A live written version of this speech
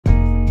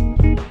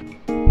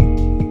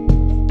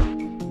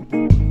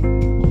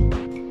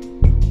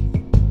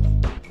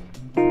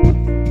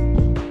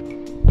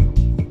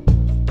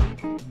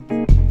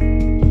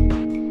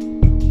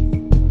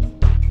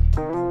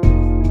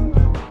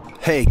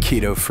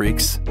Keto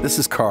freaks. This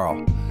is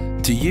Carl.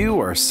 Do you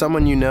or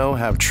someone you know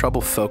have trouble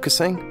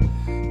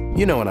focusing?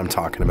 You know what I'm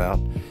talking about.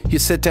 You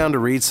sit down to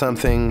read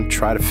something,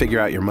 try to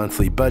figure out your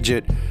monthly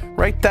budget,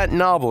 write that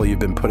novel you've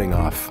been putting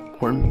off,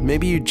 or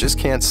maybe you just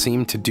can't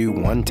seem to do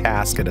one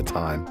task at a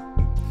time.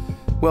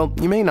 Well,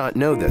 you may not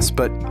know this,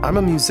 but I'm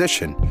a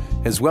musician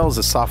as well as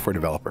a software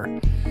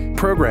developer.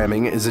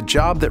 Programming is a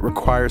job that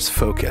requires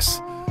focus,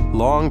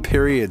 long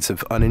periods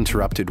of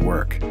uninterrupted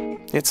work.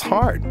 It's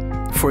hard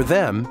for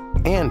them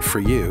and for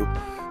you.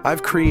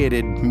 I've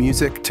created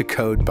Music to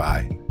Code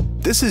By.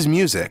 This is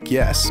music,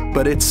 yes,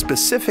 but it's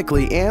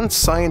specifically and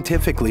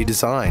scientifically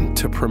designed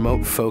to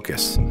promote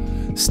focus.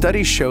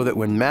 Studies show that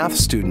when math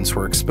students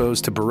were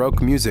exposed to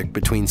Baroque music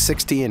between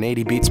 60 and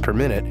 80 beats per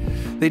minute,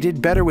 they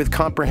did better with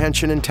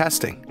comprehension and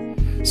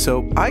testing.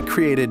 So I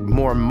created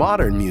more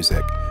modern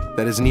music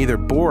that is neither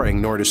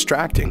boring nor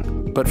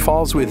distracting, but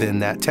falls within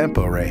that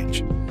tempo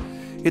range.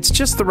 It's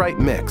just the right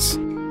mix.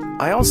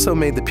 I also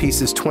made the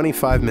pieces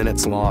 25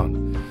 minutes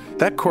long.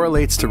 That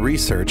correlates to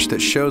research that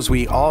shows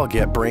we all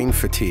get brain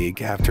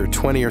fatigue after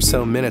 20 or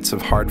so minutes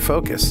of hard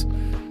focus.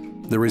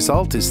 The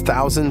result is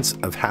thousands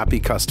of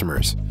happy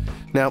customers.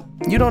 Now,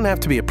 you don't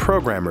have to be a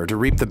programmer to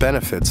reap the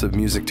benefits of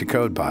Music to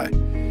Code By.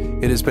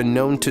 It has been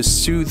known to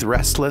soothe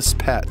restless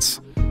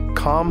pets,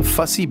 calm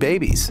fussy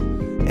babies,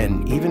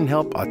 and even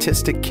help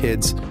autistic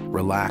kids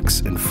relax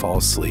and fall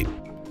asleep.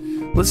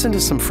 Listen to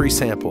some free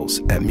samples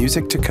at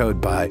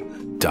musictocodeby.net.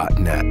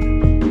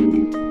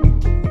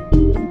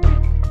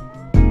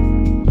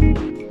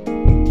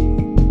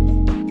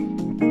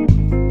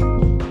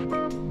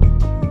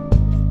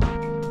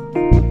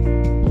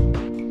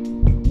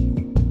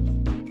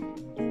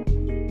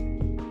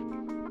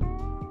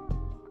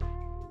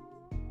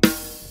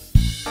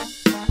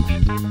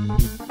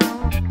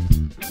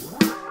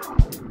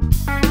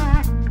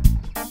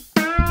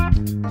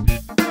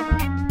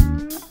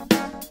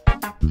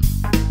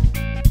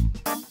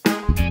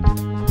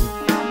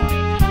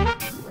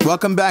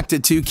 Welcome back to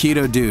Two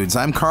Keto Dudes.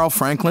 I'm Carl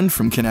Franklin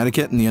from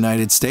Connecticut in the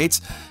United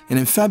States, and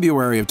in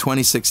February of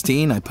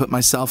 2016, I put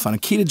myself on a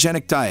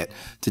ketogenic diet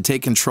to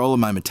take control of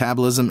my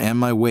metabolism and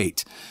my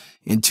weight.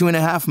 In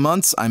 2.5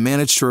 months, I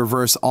managed to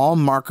reverse all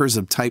markers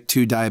of type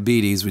 2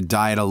 diabetes with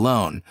diet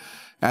alone.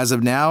 As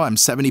of now, I'm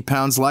 70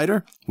 pounds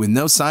lighter with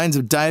no signs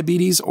of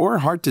diabetes or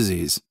heart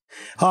disease.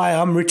 Hi,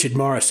 I'm Richard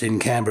Morris in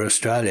Canberra,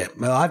 Australia.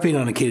 Well, I've been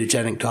on a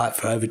ketogenic diet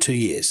for over 2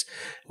 years.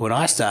 When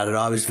I started,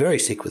 I was very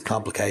sick with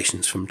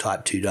complications from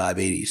type 2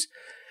 diabetes.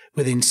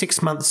 Within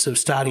 6 months of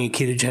starting a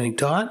ketogenic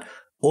diet,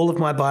 all of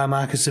my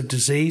biomarkers of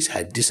disease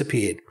had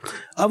disappeared.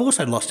 I've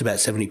also lost about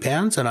 70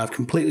 pounds and I've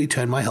completely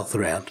turned my health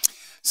around.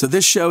 So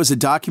this show is a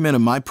document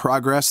of my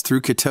progress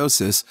through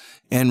ketosis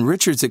and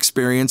Richard's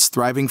experience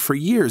thriving for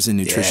years in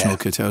nutritional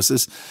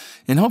ketosis.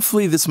 And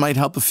hopefully this might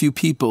help a few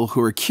people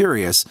who are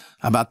curious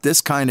about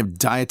this kind of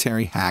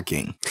dietary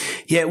hacking.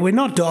 Yeah, we're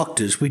not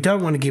doctors. We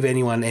don't want to give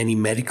anyone any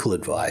medical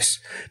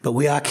advice, but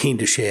we are keen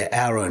to share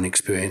our own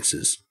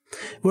experiences.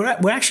 We're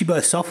actually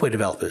both software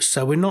developers,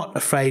 so we're not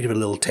afraid of a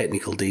little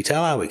technical detail,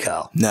 are we,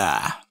 Carl?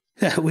 Nah.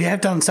 We have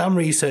done some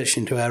research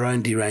into our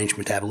own deranged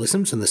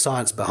metabolisms and the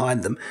science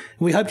behind them.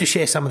 We hope to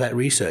share some of that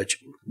research.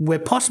 Where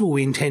possible,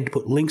 we intend to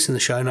put links in the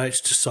show notes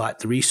to cite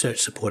the research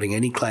supporting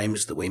any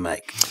claims that we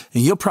make.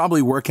 And you'll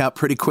probably work out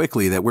pretty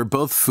quickly that we're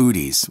both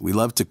foodies. We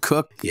love to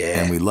cook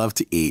and we love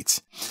to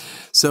eat.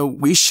 So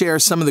we share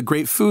some of the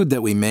great food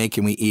that we make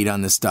and we eat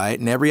on this diet.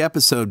 In every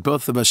episode,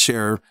 both of us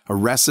share a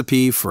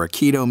recipe for a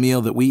keto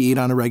meal that we eat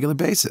on a regular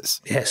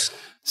basis. Yes.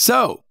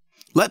 So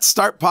let's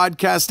start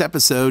podcast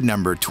episode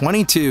number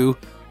 22,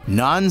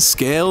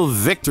 Non-Scale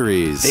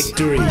Victories.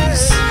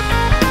 Victories.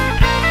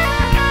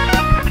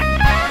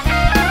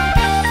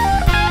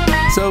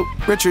 So,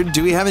 Richard,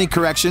 do we have any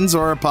corrections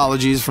or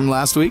apologies from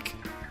last week?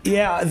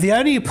 Yeah, the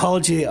only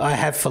apology I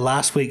have for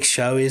last week's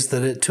show is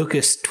that it took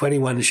us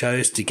 21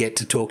 shows to get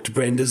to talk to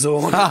Brenda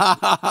Zorn.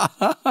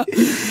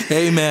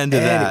 Amen to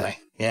that. Anyway,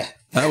 yeah.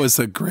 That was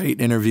a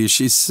great interview.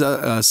 She's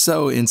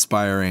so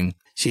inspiring.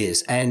 She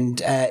is.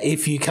 And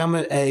if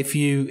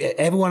you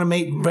ever want to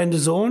meet Brenda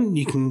Zorn,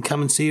 you can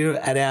come and see her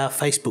at our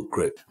Facebook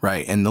group.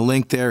 Right. And the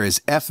link there is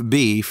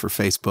FB for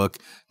Facebook,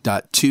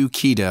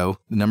 .2keto,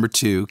 the number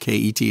 2,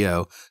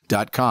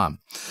 KETO.com.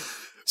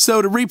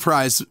 So to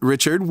reprise,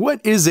 Richard,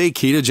 what is a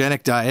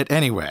ketogenic diet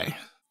anyway?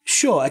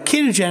 Sure. A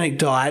ketogenic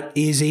diet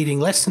is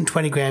eating less than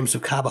 20 grams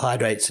of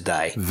carbohydrates a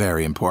day.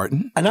 Very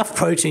important. Enough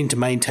protein to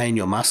maintain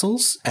your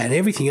muscles, and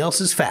everything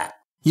else is fat.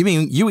 You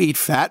mean you eat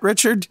fat,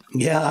 Richard?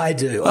 Yeah, I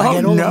do. I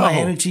get all of my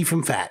energy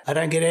from fat. I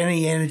don't get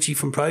any energy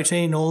from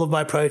protein. All of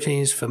my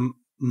protein is from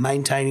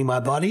maintaining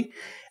my body,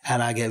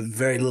 and I get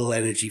very little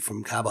energy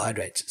from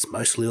carbohydrates. It's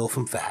mostly all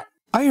from fat.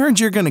 I heard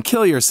you're going to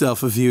kill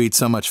yourself if you eat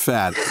so much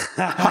fat.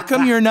 How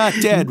come you're not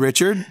dead,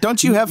 Richard?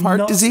 Don't you have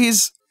heart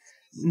disease?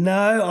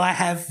 No, I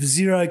have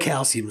 0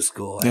 calcium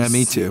score. Yeah,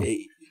 me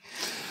too.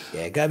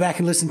 Yeah, go back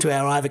and listen to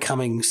our Ivor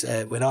Cummings,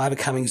 when Ivor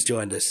Cummings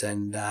joined us,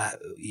 and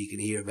you can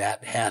hear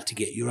about how to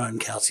get your own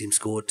calcium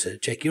score to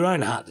check your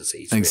own heart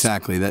disease.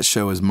 Exactly. That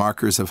show is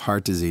Markers of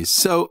Heart Disease.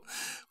 So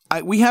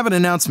we have an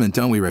announcement,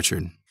 don't we,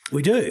 Richard?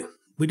 We do.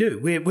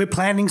 We're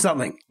planning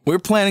something. We're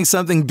planning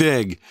something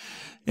big.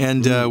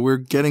 And we're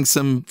getting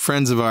some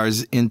friends of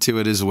ours into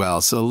it as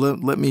well. So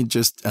let me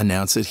just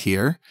announce it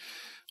here.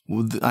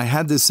 I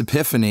had this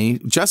epiphany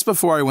just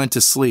before I went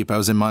to sleep. I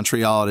was in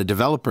Montreal at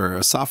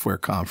a software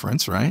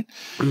conference, right?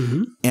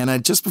 Mm-hmm.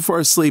 And just before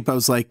I sleep, I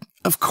was like,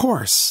 of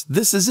course,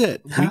 this is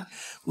it. Huh?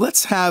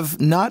 Let's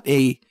have not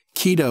a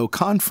keto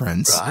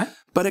conference, right,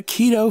 but a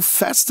keto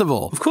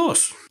festival. Of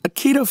course. A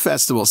keto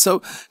festival.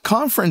 So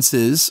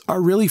conferences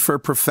are really for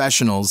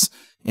professionals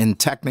and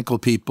technical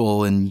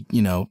people and,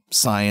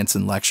 science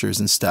and lectures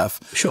and stuff.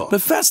 Sure.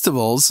 But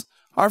festivals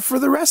are for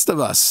the rest of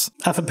us.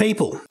 Are for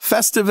people.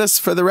 Festivus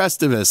for the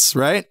rest of us,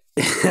 right?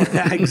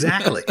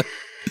 Exactly.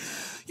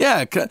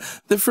 Yeah,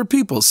 they're for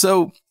people.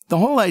 So the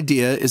whole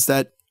idea is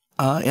that,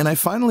 and I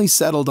finally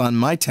settled on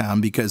my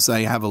town because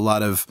I have a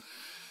lot of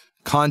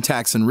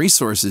contacts and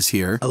resources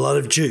here. A lot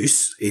of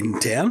juice in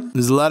town.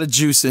 There's a lot of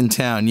juice in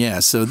town, yeah.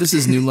 So this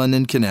is New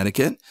London,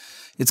 Connecticut.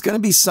 It's going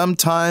to be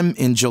sometime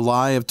in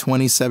July of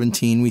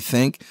 2017, we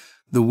think,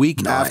 the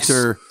week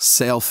after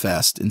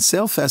SailFest. And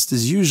SailFest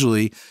is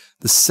usually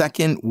the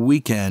second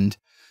weekend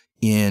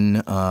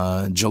in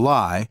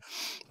July.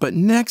 But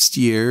next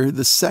year,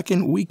 the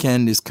second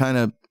weekend is kind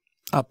of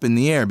up in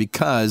the air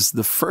because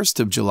the 1st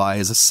of July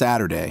is a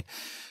Saturday.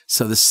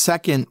 So the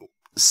second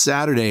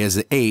Saturday is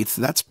the 8th.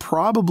 That's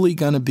probably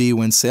going to be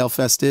when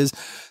SailFest is.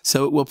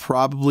 So it will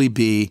probably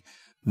be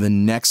the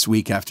next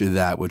week after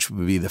that, which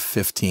would be the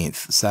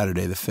 15th,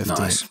 Saturday the 15th.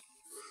 Nice.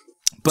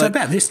 So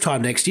about this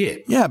time next year.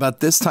 Yeah, about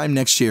this time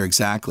next year,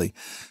 exactly.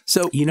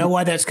 So you know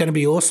why that's going to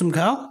be awesome,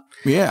 Carl?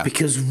 Yeah.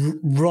 Because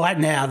right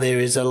now there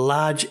is a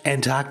large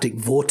Antarctic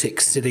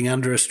vortex sitting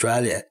under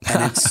Australia,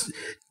 and it's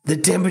the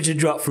temperature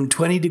dropped from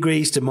 20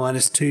 degrees to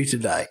 -2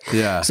 today.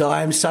 Yeah. So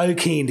I am so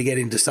keen to get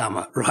into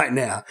summer right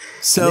now.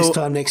 So this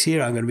time next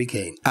year, I'm going to be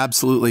keen.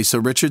 Absolutely. So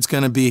Richard's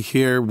going to be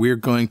here. We're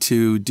going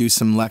to do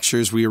some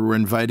lectures. We were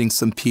inviting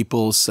some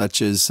people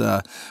such as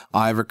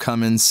Ivor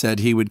Cummins said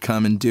he would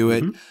come and do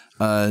it.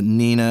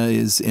 Nina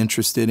is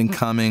interested in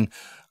coming.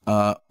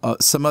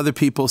 Some other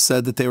people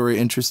said that they were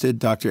interested.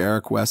 Dr.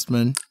 Eric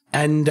Westman.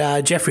 And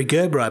Jeffrey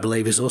Gerber, I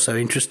believe, is also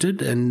interested.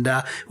 And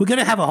we're going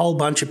to have a whole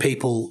bunch of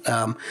people.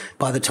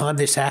 By the time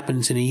this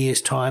happens in a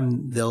year's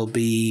time, there'll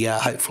be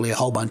hopefully a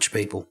whole bunch of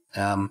people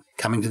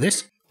coming to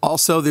this.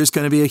 Also, there's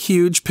going to be a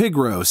huge pig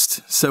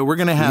roast. So we're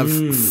going to have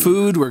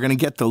food. We're going to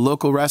get the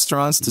local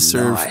restaurants to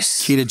serve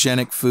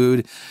ketogenic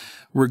food.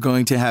 We're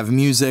going to have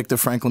music. The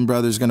Franklin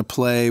Brothers are going to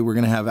play. We're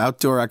going to have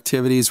outdoor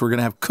activities. We're going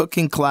to have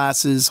cooking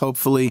classes,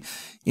 hopefully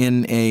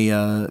in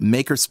a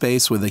maker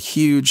space with a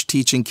huge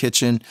teaching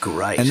kitchen.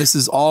 Great. And this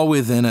is all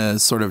within a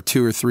sort of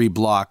 2 or 3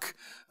 block,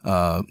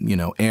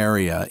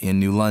 area in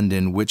New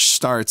London, which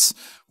starts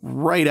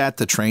right at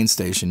the train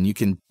station. You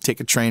can take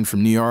a train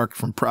from New York,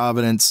 from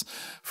Providence,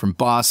 from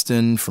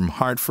Boston, from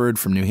Hartford,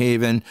 from New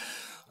Haven.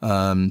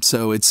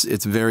 So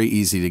it's very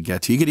easy to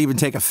get to. You could even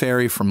take a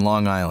ferry from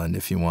Long Island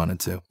if you wanted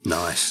to.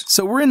 Nice.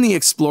 So we're in the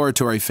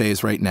exploratory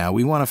phase right now.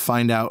 We want to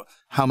find out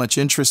how much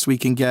interest we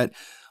can get.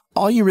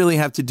 All you really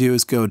have to do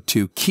is go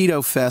to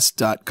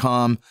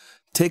ketofest.com,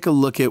 take a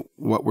look at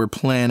what we're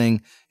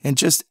planning, and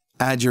just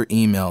add your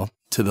email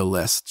to the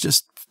list.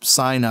 Just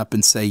sign up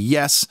and say,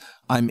 yes,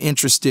 I'm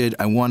interested.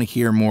 I want to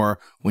hear more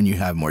when you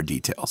have more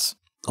details.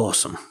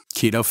 Awesome.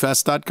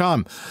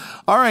 Ketofest.com.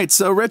 All right.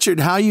 So, Richard,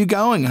 how you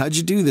going? How'd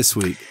you do this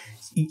week?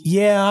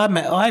 Yeah,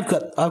 I've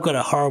got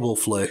a horrible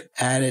flu,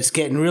 and it's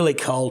getting really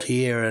cold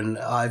here, and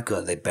I've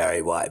got the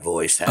Barry White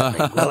voice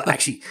happening. Well,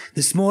 actually,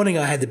 this morning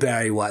I had the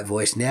Barry White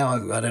voice. Now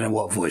I don't know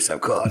what voice I've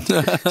got.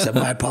 So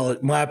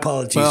my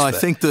apologies. Well, I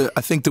think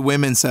the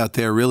women's out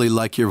there really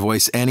like your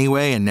voice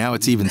anyway, and now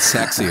it's even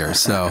sexier.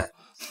 So.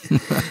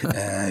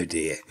 Oh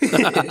dear.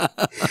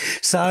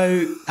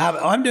 So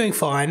I'm doing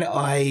fine.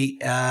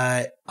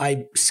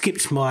 I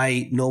skipped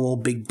my normal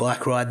big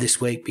bike ride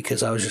this week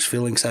because I was just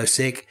feeling so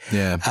sick.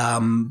 Yeah.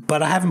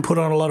 But I haven't put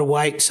on a lot of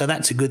weight, so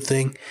that's a good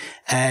thing.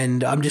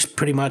 And I'm just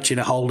pretty much in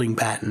a holding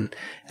pattern.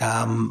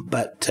 No,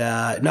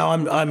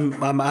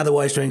 I'm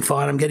otherwise doing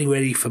fine. I'm getting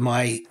ready for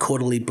my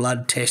quarterly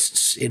blood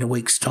tests in a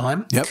week's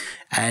time. Yep.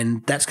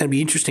 And that's going to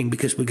be interesting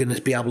because we're going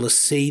to be able to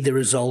see the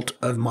result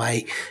of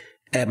my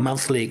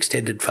monthly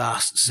extended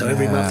fast. So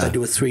every month I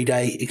do a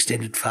 3-day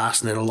extended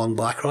fast and then a long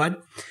bike ride.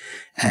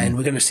 And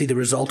we're going to see the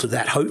result of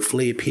that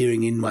hopefully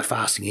appearing in my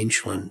fasting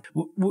insulin.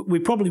 We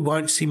probably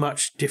won't see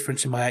much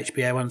difference in my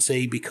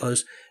HbA1c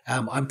because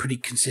I'm pretty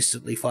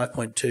consistently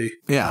 5.2.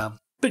 Yeah.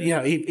 But,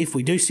 if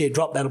we do see a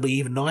drop, that'll be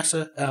even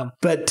nicer.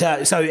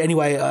 So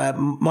anyway,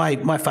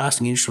 my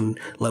fasting insulin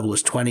level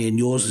is 20 and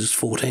yours is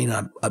 14,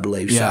 I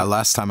believe. Yeah, so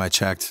last time I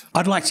checked.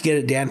 I'd like to get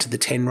it down to the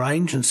 10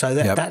 range. And so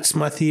that's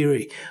my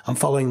theory. I'm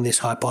following this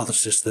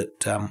hypothesis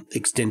that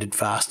extended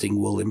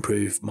fasting will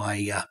improve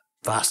my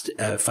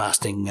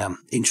fasting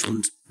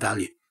insulin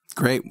value.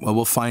 Great. Well,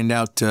 we'll find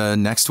out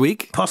next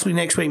week. Possibly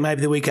next week,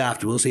 maybe the week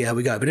after. We'll see how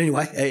we go. But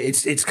anyway,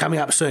 it's coming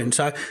up soon.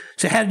 So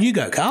how did you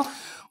go, Carl?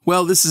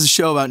 Well, this is a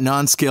show about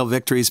non-scale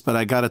victories, but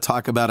I got to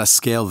talk about a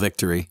scale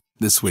victory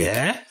this week.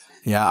 Yeah?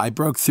 Yeah, I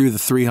broke through the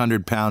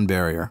 300-pound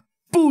barrier.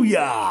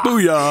 Booyah!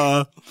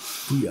 Booyah!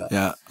 Booyah.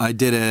 Yeah, I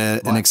did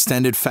an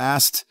extended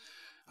fast.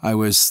 I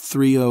was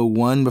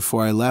 301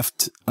 before I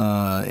left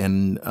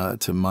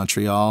to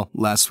Montreal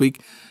last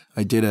week.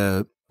 I did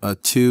a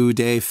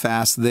 2-day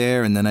fast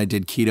there, and then I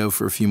did keto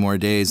for a few more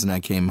days, and I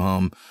came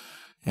home,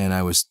 and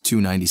I was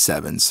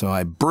 297. So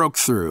I broke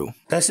through.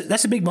 That's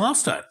a big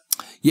milestone.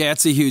 Yeah,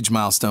 it's a huge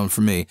milestone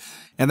for me.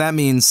 And that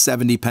means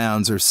 70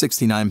 pounds or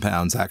 69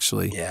 pounds,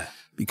 actually. Yeah.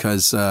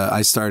 Because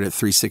I started at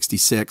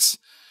 366.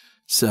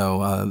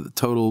 So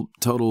total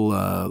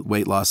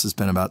weight loss has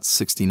been about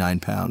 69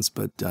 pounds,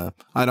 but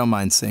I don't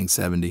mind saying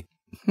 70.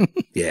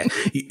 Yeah.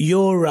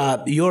 You're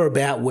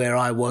about where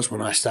I was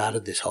when I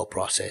started this whole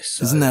process.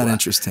 So, isn't that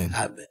interesting?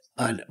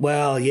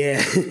 Well,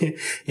 yeah,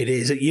 it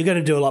is. You're going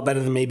to do a lot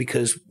better than me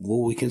because,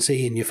 well, we can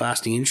see in your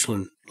fasting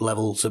insulin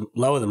levels are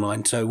lower than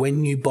mine. So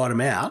when you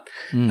bottom out,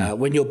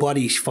 when your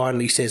body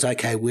finally says,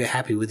 okay, we're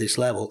happy with this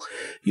level,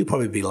 you'll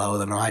probably be lower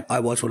than I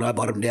was when I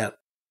bottomed out.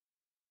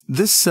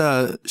 This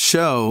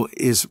show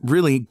is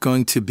really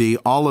going to be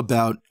all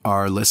about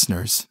our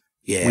listeners.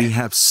 Yeah. We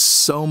have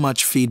so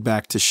much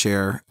feedback to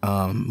share,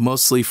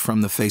 mostly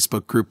from the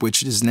Facebook group,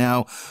 which is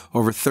now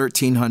over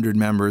 1,300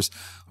 members.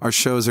 Our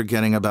shows are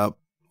getting about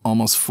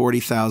almost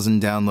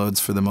 40,000 downloads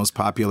for the most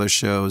popular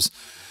shows.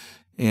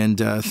 And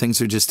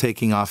things are just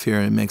taking off here,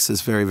 and it makes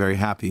us very, very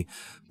happy.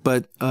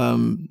 But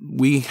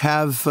we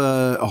have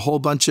a whole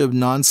bunch of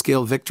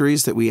non-scale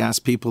victories that we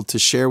ask people to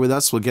share with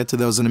us. We'll get to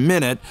those in a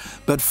minute.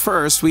 But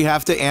first, we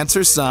have to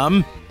answer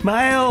some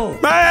mail.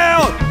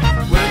 Mail!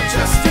 We're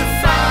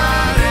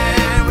justified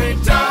and we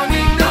don't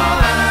need no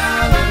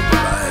alibi.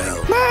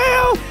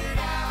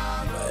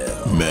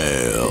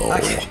 Mail!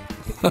 Okay.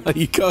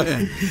 You go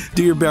ahead.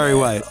 Do your Barry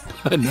White.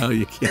 No,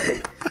 you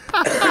can't.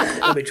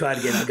 Let me try it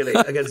again.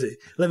 I gotta see.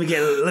 Let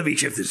me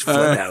shift this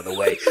phone out of the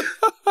way.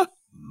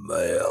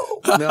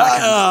 Mail. No,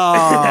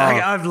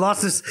 I've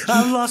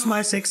lost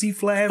my sexy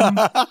phlegm.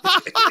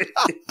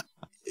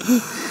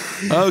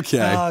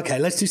 Okay. Okay,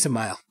 let's do some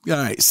mail. All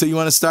right. So you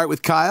want to start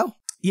with Kyle?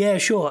 Yeah,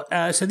 sure.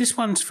 So this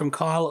one's from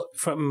Kyle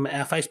from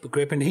our Facebook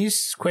group, and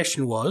his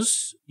question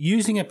was,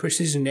 using a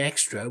Precision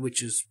Extra,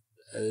 which is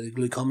a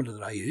glucometer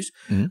that I use,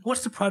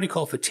 what's the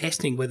protocol for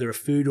testing whether a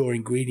food or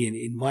ingredient,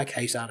 in my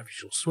case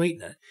artificial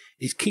sweetener,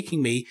 is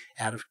kicking me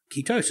out of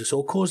ketosis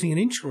or causing an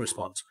insulin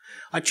response?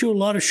 I chew a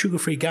lot of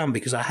sugar-free gum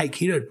because I hate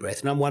keto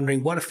breath, and I'm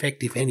wondering what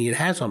effect, if any, it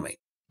has on me.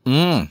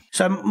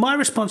 So my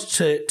response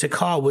to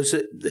Kyle was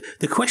that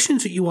the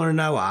questions that you want to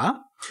know are,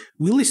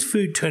 will this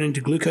food turn into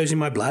glucose in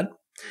my blood?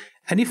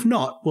 And if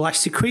not, will I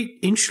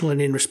secrete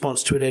insulin in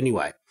response to it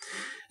anyway?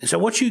 And so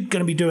what you're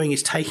going to be doing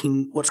is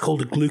taking what's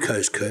called a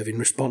glucose curve in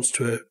response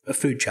to a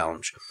food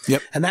challenge.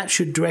 Yep. And that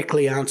should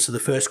directly answer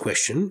the first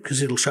question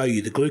because it'll show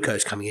you the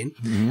glucose coming in.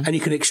 And you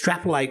can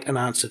extrapolate an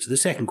answer to the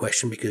second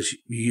question because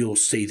you'll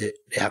see that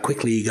how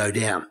quickly you go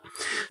down.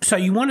 So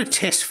you want to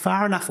test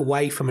far enough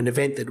away from an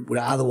event that would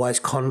otherwise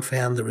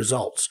confound the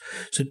results.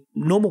 So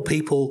normal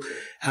people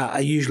are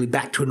usually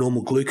back to a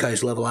normal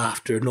glucose level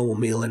after a normal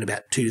meal in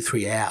about 2 to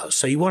 3 hours.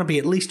 So you want to be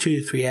at least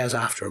 2 to 3 hours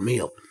after a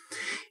meal.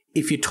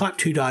 If you're type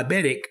 2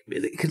 diabetic,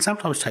 it can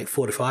sometimes take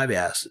 4 to 5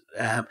 hours.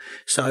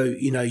 So,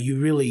 you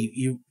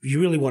really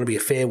want to be a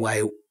fair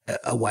way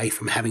away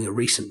from having a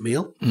recent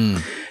meal.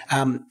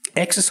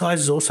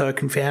 Exercise is also a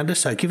confounder.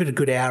 So give it a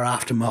good hour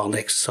after mild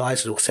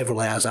exercise or several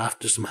hours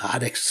after some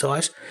hard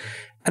exercise.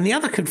 And the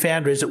other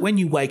confounder is that when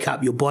you wake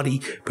up, your body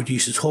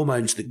produces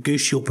hormones that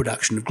goose your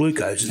production of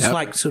glucose. It's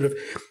like sort of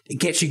it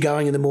gets you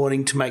going in the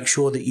morning to make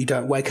sure that you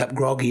don't wake up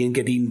groggy and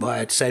get eaten by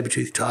a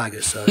saber-toothed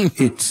tiger. So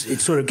it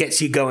sort of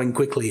gets you going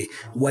quickly,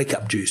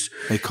 wake-up juice.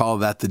 They call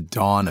that the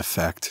dawn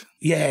effect.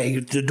 Yeah,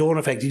 the dawn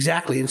effect,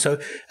 exactly. And so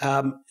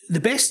the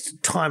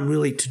best time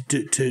really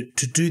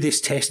to do this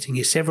testing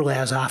is several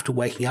hours after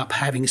waking up,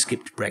 having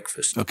skipped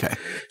breakfast. Okay.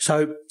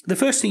 So the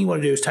first thing you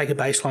want to do is take a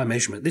baseline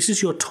measurement. This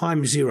is your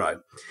time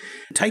zero.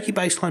 Take your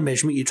baseline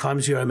measurement, your time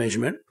zero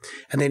measurement,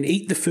 and then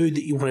eat the food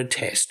that you want to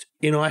test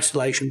in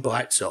isolation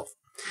by itself.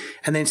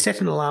 And then set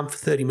an alarm for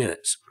 30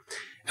 minutes.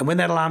 And when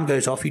that alarm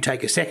goes off, you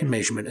take a second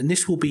measurement, and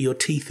this will be your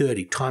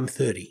T30, time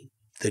 30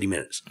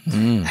 minutes.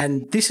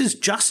 And this is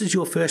just as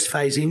your first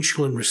phase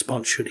insulin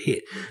response should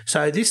hit.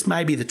 So this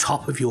may be the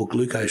top of your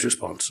glucose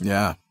response.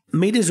 Yeah.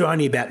 Meters are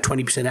only about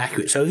 20%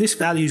 accurate. So if this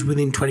value is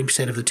within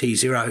 20% of the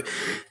T0,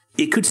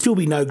 it could still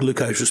be no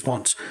glucose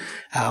response,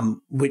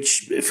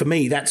 which for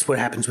me, that's what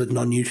happens with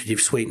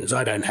non-nutritive sweeteners.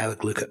 I don't have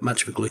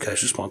much of a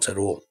glucose response at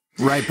all.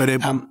 Right.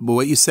 But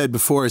what you said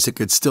before is it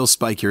could still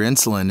spike your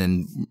insulin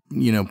and,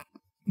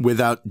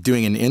 without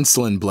doing an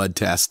insulin blood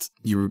test,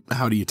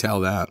 how do you tell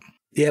that?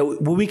 Yeah,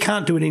 well, we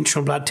can't do an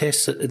insulin blood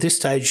test at this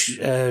stage.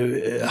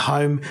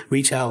 Home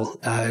retail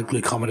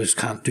glucometers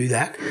can't do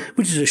that,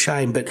 which is a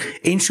shame. But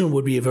insulin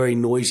would be a very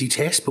noisy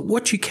test. But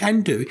what you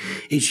can do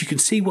is you can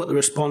see what the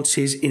response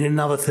is in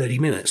another 30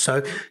 minutes.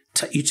 So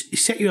you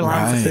set your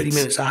alarm for 30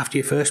 minutes after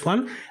your first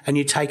one, and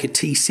you take a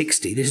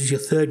T60. This is your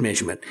third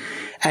measurement.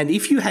 And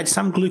if you had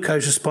some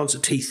glucose response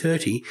at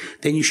T30,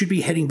 then you should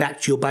be heading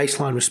back to your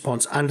baseline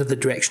response under the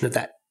direction of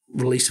that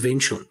release of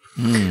insulin.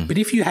 But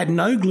if you had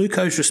no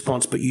glucose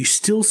response, but you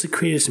still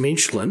secreted some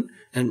insulin,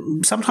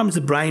 and sometimes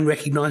the brain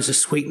recognizes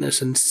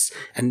sweetness and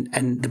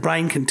the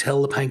brain can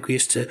tell the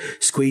pancreas to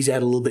squeeze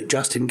out a little bit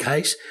just in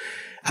case.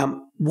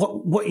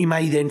 What you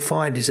may then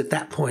find is at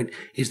that point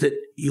is that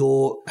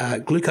your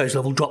glucose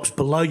level drops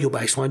below your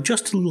baseline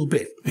just a little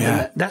bit.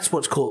 Yeah. And that's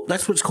what's called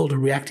a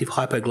reactive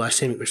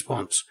hypoglycemic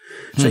response.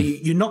 So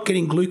you're not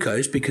getting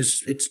glucose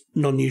because it's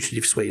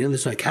non-nutritive sweetener.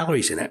 There's no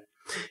calories in it.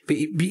 But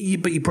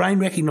your brain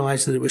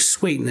recognized that it was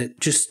sweet, and it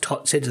just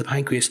said to the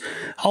pancreas,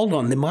 hold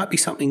on, there might be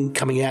something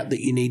coming out that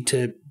you need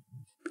to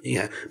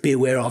be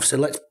aware of. So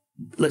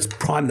let's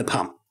prime the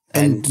pump.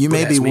 And you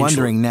may be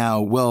wondering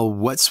now, well,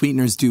 what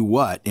sweeteners do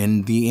what?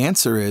 And the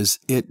answer is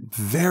it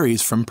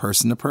varies from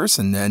person to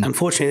person. And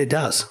unfortunately, it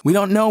does. We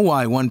don't know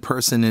why one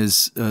person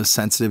is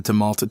sensitive to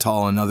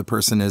maltitol and another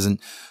person isn't.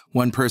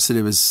 One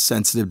person is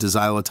sensitive to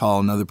xylitol,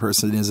 another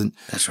person isn't.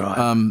 That's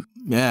right.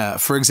 Yeah.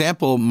 For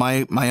example,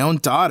 my own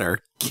daughter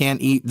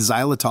can't eat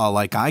xylitol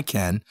like I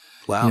can.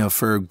 Wow.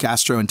 For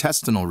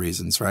gastrointestinal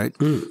reasons, right?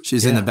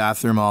 She's in the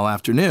bathroom all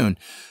afternoon.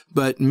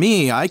 But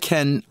me, I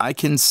can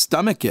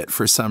stomach it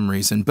for some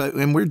reason.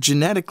 And we're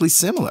genetically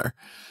similar.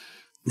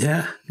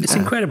 Yeah, it's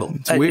incredible.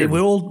 It's weird.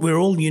 We're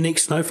all unique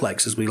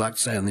snowflakes, as we like to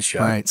say on this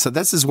show. Right. So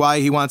this is why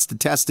he wants to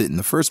test it in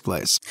the first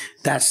place.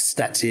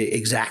 That's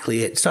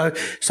exactly it. So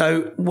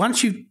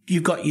once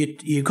you've got your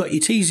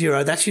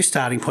T0, that's your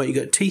starting point. You've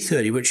got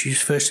T30, which is your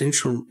first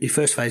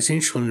phase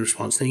insulin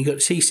response. Then you've got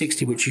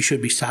T60, which you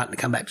should be starting to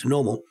come back to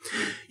normal.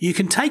 You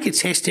can take a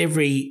test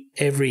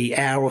every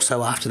hour or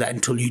so after that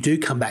until you do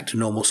come back to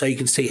normal, so you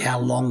can see how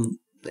long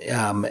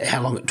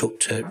it took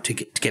to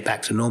get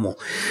back to normal.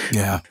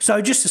 Yeah.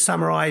 So just to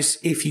summarize,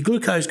 if your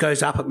glucose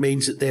goes up, it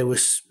means that there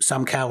was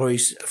some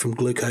calories from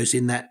glucose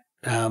in that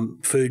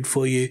food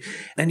for you.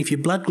 And if your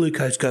blood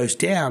glucose goes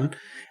down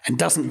and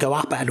doesn't go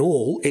up at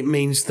all, it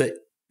means that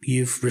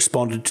you've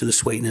responded to the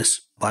sweetness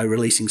by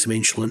releasing some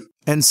insulin.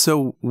 And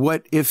so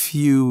what if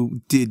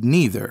you did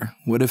neither?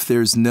 What if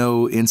there's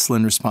no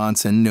insulin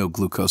response and no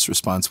glucose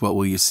response? What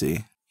will you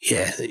see?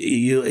 Yeah,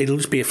 it'll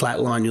just be a flat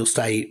line. You'll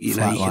stay,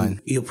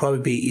 you'll probably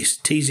be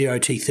T0,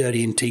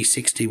 T30 and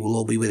T60 will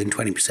all be within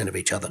 20% of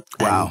each other.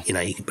 Wow.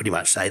 And, you can pretty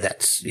much say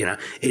that's,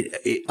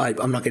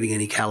 I'm not getting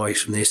any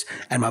calories from this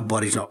and my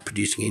body's not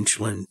producing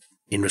insulin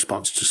in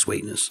response to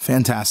sweetness.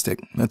 Fantastic.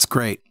 That's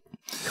great.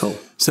 Cool.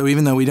 So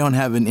even though we don't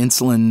have an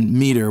insulin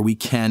meter, we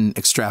can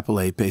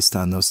extrapolate based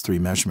on those three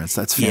measurements.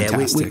 That's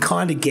fantastic. Yeah, we're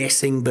kind of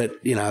guessing, but,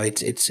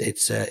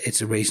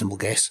 it's a reasonable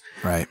guess.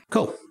 Right.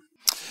 Cool.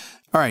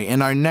 All right,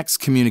 and our next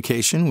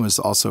communication was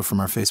also from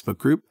our Facebook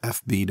group,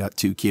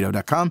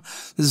 fb.2keto.com.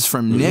 This is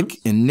from Nick,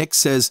 and Nick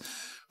says,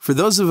 for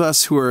those of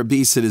us who are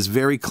obese, it is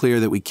very clear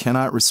that we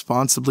cannot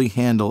responsibly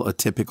handle a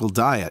typical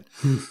diet.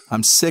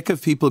 I'm sick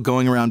of people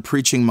going around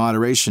preaching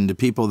moderation to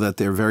people that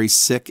they're very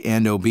sick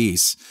and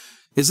obese.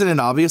 Isn't it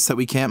obvious that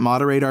we can't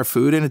moderate our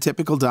food in a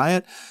typical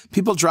diet?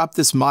 People drop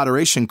this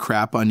moderation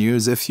crap on you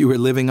as if you were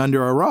living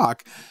under a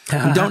rock.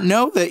 You don't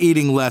know that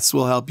eating less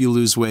will help you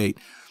lose weight.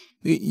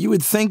 You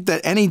would think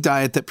that any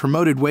diet that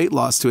promoted weight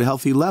loss to a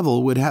healthy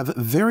level would have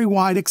very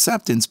wide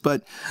acceptance,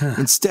 but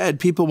instead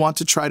people want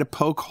to try to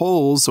poke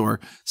holes or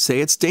say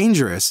it's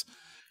dangerous.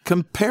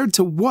 Compared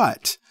to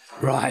what?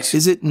 Right.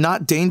 Is it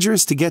not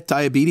dangerous to get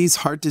diabetes,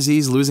 heart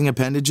disease, losing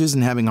appendages,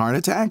 and having heart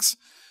attacks?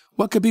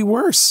 What could be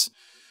worse?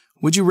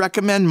 Would you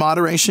recommend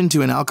moderation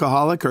to an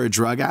alcoholic or a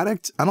drug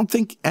addict? I don't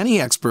think any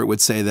expert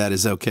would say that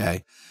is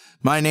okay.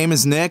 My name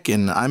is Nick,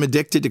 and I'm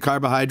addicted to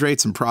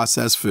carbohydrates and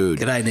processed food.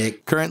 G'day,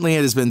 Nick. Currently,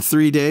 it has been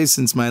 3 days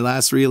since my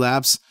last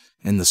relapse,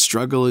 and the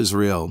struggle is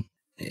real.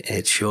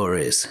 It sure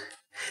is.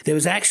 There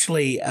was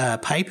actually a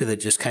paper that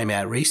just came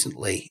out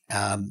recently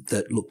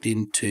that looked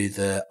into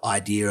the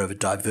idea of a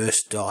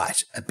diverse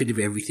diet, a bit of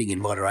everything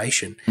in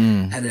moderation.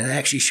 And it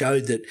actually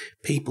showed that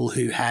people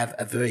who have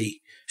a very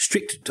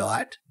strict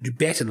diet do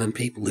better than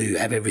people who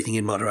have everything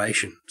in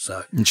moderation.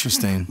 So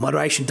interesting.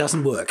 Moderation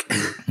doesn't work.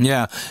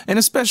 Yeah. And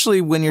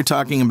especially when you're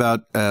talking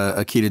about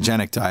a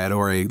ketogenic diet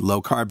or a low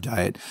carb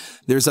diet,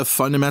 there's a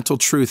fundamental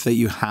truth that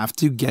you have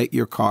to get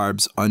your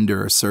carbs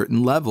under a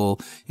certain level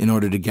in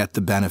order to get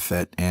the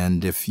benefit.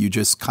 And if you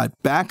just cut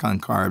back on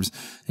carbs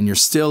and you're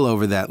still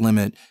over that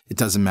limit, it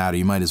doesn't matter.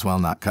 You might as well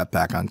not cut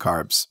back on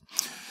carbs.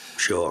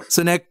 Sure.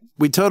 So Nick,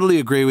 we totally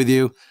agree with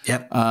you.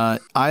 Yep.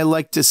 I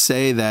like to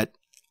say that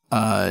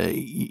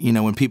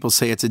when people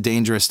say it's a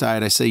dangerous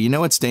diet, I say,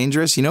 it's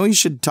dangerous. You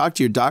should talk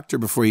to your doctor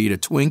before you eat a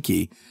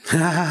Twinkie.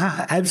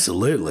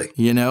 Absolutely.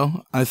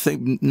 I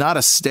think not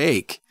a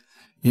steak.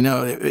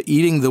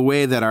 Eating the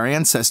way that our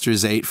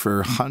ancestors ate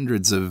for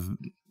hundreds of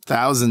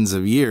thousands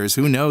of years,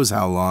 who knows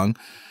how long,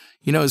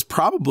 is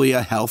probably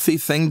a healthy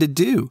thing to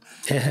do.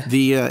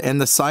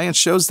 And the science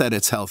shows that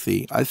it's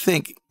healthy. I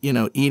think,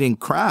 eating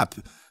crap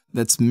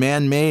that's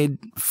man-made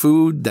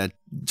food that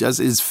just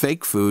is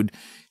fake food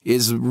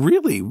is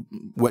really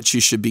what you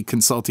should be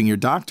consulting your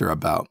doctor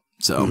about.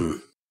 So,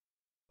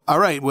 All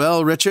right.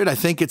 Well, Richard, I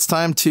think it's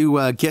time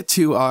to get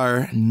to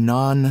our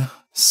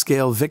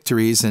non-scale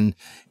victories, and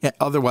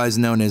otherwise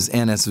known as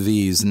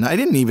NSVs. And I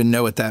didn't even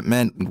know what that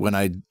meant when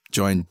I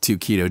joined Two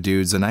Keto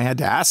Dudes, and I had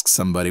to ask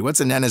somebody, what's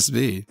an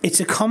NSV? It's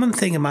a common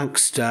thing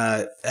amongst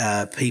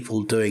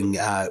people doing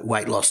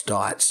weight loss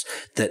diets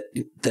that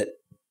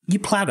you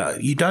plateau.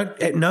 You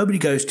don't. Nobody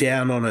goes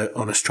down on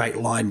a straight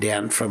line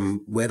down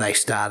from where they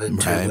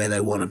started to where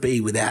they want to be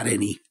without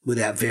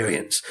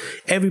variance.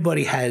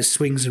 Everybody has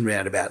swings and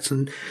roundabouts,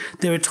 and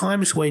there are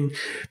times when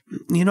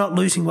you're not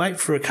losing weight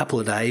for a couple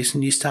of days,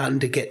 and you're starting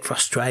to get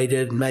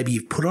frustrated, and maybe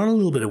you've put on a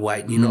little bit of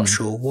weight, and you're not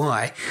sure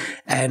why.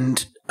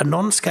 And a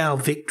non-scale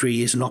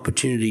victory is an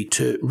opportunity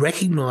to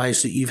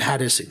recognize that you've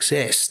had a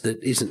success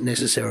that isn't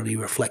necessarily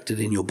reflected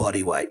in your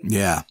body weight.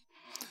 Yeah.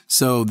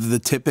 So the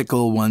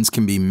typical ones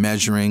can be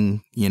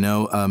measuring,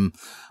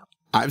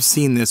 I've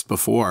seen this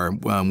before.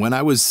 When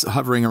I was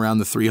hovering around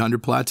the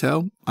 300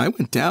 plateau, I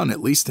went down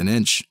at least an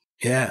inch.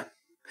 Yeah.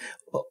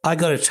 I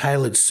got a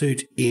tailored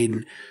suit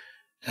in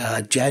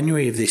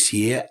January of this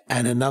year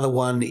and another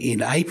one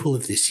in April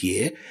of this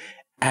year.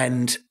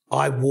 And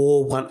I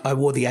wore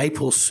the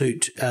April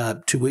suit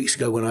 2 weeks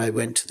ago when I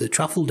went to the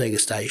truffle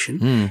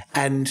degustation,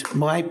 and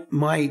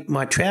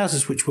my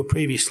trousers, which were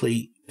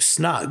previously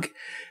snug,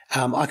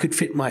 I could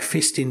fit my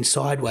fist in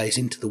sideways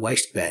into the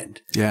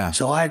waistband. Yeah.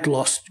 So I had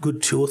lost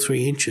good 2 or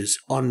 3 inches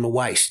on the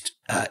waist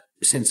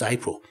since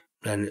April,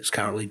 and it's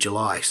currently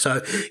July.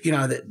 So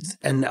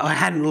and I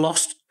hadn't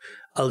lost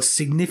a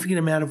significant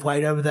amount of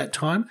weight over that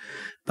time,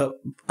 but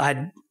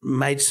I'd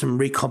made some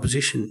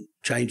recomposition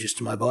changes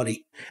to my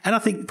body. And I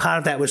think part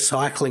of that was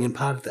cycling, and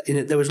part of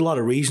that, there was a lot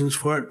of reasons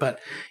for it, but,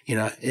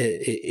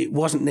 it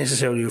wasn't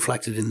necessarily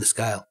reflected in the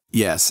scale.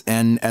 Yes.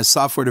 And as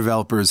software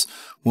developers,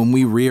 when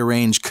we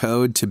rearrange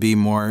code to be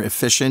more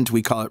efficient,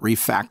 we call it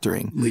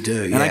refactoring. We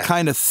do, And I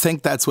kind of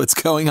think that's what's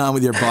going on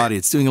with your body.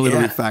 It's doing a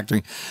little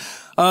refactoring.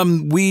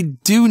 We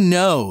do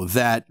know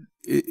that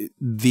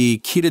the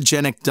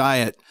ketogenic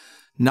diet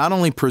not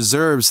only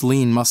preserves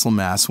lean muscle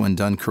mass when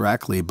done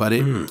correctly, but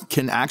it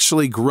can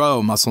actually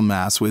grow muscle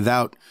mass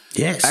without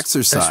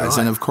exercise. That's right.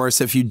 And of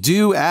course, if you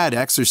do add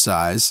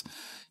exercise,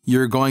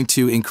 you're going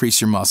to increase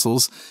your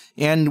muscles.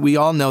 And we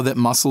all know that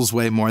muscles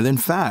weigh more than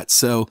fat.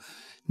 So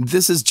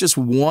this is just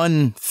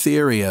one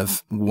theory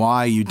of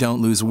why you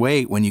don't lose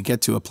weight when you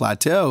get to a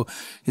plateau,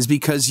 is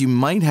because you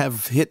might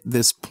have hit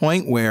this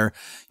point where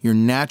you're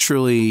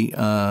naturally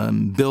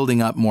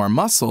building up more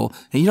muscle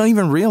and you don't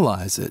even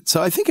realize it.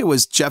 So I think it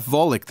was Jeff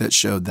Volek that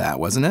showed that,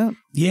 wasn't it?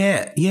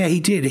 Yeah, he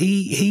did.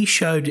 He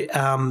showed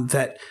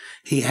that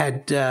he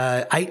had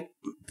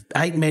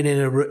eight men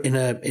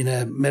in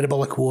a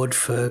metabolic ward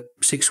for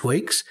 6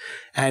 weeks,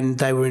 and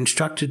they were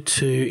instructed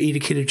to eat a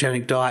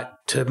ketogenic diet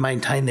to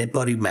maintain their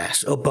body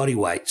mass or body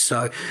weight.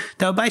 So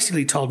they were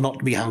basically told not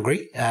to be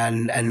hungry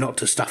and not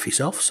to stuff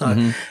yourself.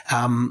 So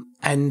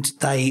and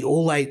they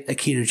all ate a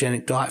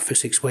ketogenic diet for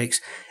 6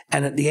 weeks,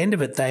 and at the end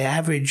of it, they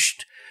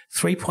averaged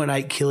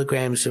 3.8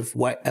 kilograms of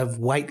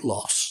weight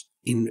loss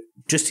in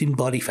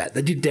body fat.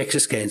 They did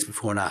DEXA scans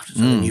before and after,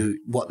 so they knew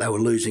what they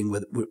were losing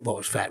with what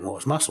was fat and what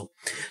was muscle.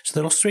 So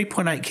they lost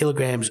 3.8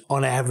 kilograms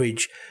on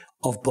average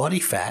of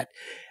body fat,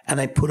 and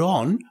they put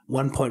on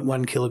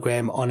 1.1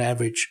 kilogram on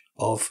average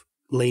of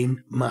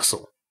lean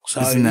muscle.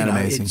 So isn't that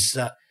amazing? It's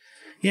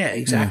yeah,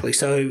 exactly. Yeah.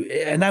 So,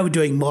 and they were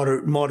doing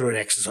moderate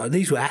exercise.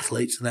 These were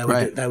athletes, and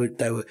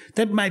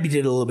they maybe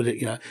did a little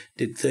bit of,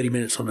 did 30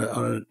 minutes on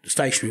a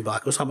stationary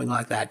bike or something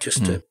like that,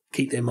 just to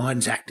keep their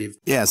minds active.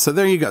 Yeah. So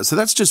there you go. So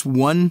that's just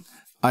one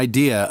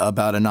idea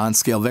about a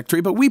non-scale victory,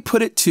 but we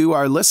put it to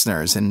our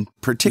listeners, and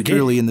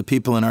particularly in the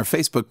people in our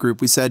Facebook group.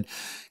 We said,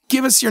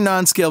 give us your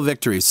non-scale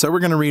victories. So we're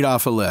going to read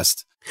off a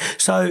list.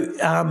 So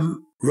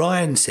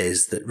Ryan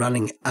says that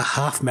running a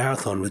half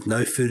marathon with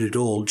no food at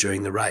all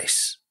during the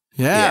race.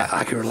 Yeah,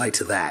 I can relate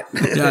to that.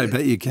 Yeah, I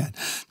bet you can.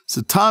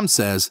 So Tom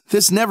says,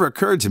 this never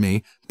occurred to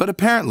me, but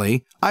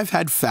apparently I've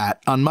had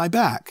fat on my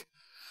back.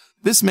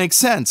 This makes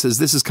sense, as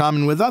this is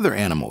common with other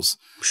animals.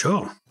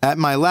 Sure. At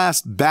my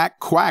last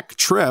back quack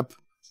trip,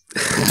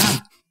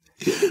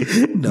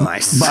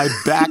 nice. My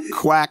back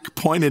quack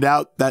pointed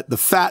out that the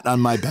fat on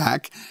my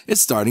back is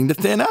starting to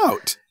thin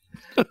out.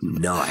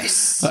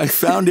 Nice. I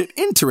found it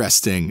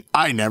interesting.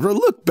 I never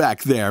looked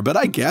back there, but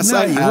I guess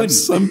I have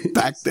some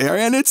back there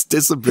and it's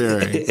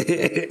disappearing. Give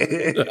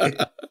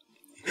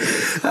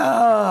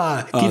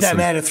that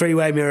man a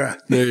three-way mirror.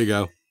 There you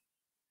go.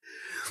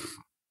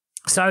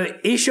 So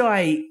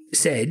Ishai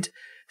said,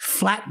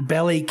 flat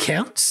belly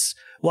counts.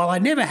 While I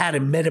never had a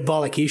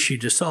metabolic issue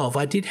to solve,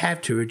 I did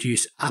have to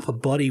reduce upper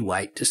body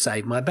weight to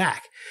save my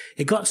back.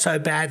 It got so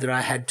bad that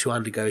I had to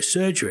undergo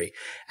surgery,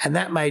 and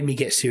that made me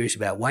get serious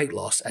about weight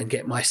loss and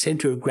get my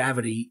center of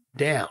gravity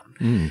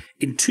down.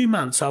 In 2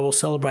 months, I will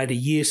celebrate a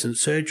year since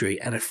surgery,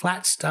 and a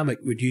flat stomach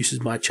reduces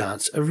my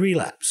chance of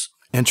relapse.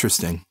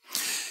 Interesting.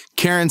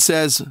 Karen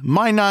says,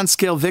 my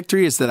non-scale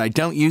victory is that I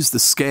don't use the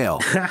scale.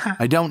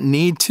 I don't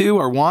need to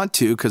or want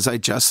to because I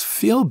just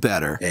feel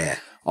better. Yeah.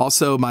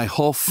 Also, my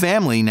whole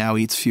family now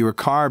eats fewer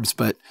carbs,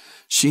 but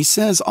she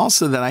says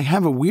also that I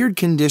have a weird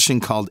condition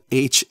called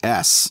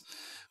HS,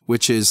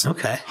 which is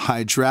Okay.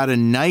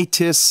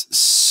 hidradenitis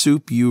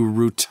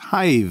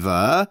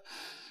suppurativa.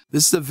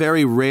 This is a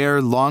very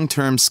rare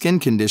long-term skin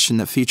condition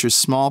that features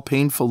small,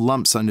 painful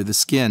lumps under the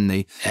skin.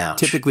 They Ouch.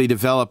 typically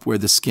develop where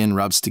the skin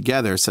rubs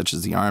together, such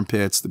as the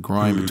armpits, the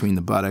groin, between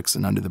the buttocks,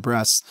 and under the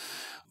breasts.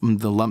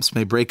 The lumps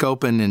may break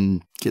open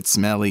and get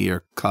smelly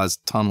or cause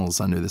tunnels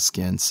under the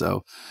skin.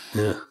 So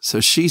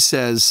she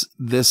says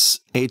this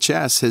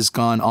HS has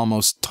gone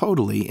almost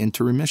totally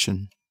into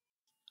remission.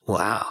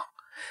 Wow.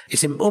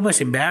 It's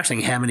almost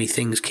embarrassing how many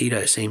things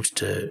keto seems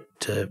to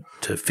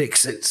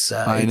fix.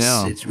 I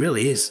know. It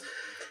really is.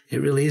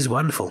 It really is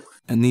wonderful.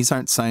 And these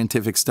aren't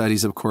scientific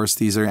studies, of course.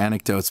 These are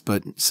anecdotes,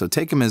 so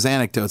take them as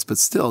anecdotes, but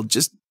still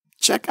just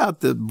check out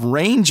the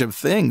range of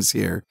things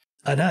here.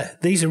 I know.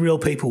 These are real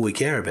people we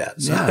care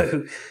about.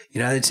 So,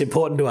 it's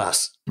important to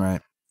us.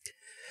 Right.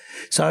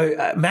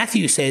 So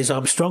Matthew says,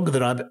 I'm stronger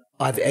than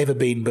I've ever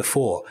been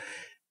before,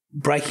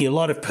 breaking a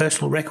lot of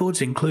personal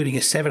records, including a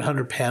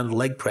 700-pound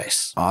leg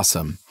press.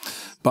 Awesome.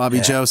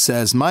 Bobby Joe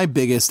says, my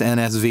biggest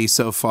NSV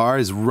so far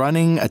is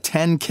running a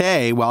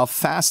 10K while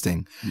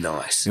fasting.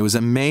 Nice. It was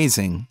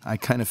amazing. I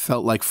kind of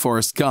felt like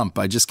Forrest Gump.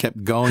 I just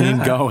kept going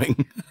and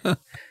going.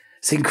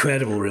 It's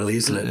incredible, really,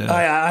 isn't it? Yeah.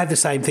 I have the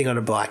same thing on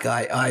a bike.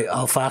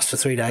 I'll fast for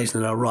 3 days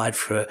and then I'll ride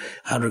for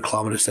 100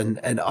 kilometres,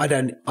 and I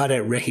don't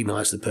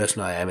recognise the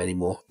person I am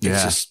anymore.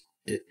 It's just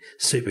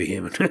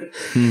superhuman.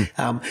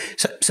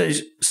 So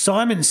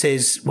Simon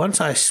says, once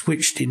I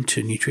switched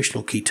into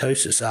nutritional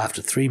ketosis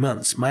after 3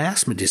 months, my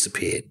asthma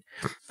disappeared.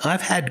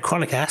 I've had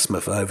chronic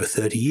asthma for over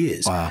 30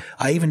 years. Wow.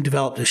 I even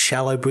developed a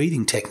shallow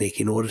breathing technique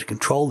in order to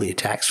control the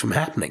attacks from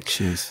happening.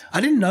 Jeez.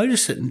 I didn't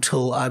notice it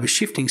until I was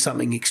shifting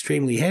something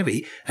extremely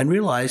heavy and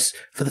realized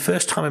for the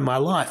first time in my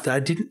life that I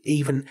didn't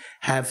even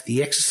have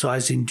the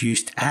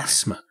exercise-induced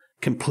asthma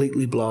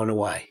completely blown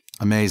away.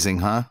 Amazing,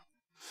 huh?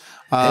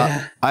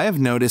 I have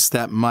noticed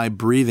that my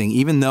breathing,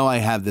 even though I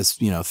have this,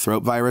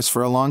 throat virus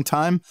for a long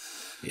time,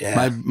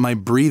 my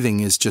breathing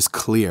is just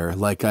clear.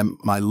 Like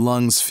my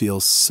lungs feel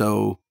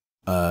so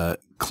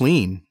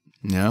clean,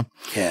 Yeah.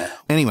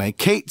 Anyway,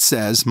 Kate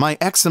says, my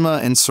eczema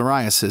and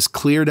psoriasis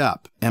cleared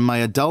up and my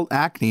adult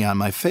acne on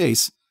my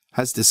face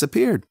has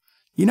disappeared.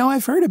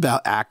 I've heard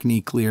about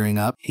acne clearing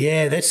up.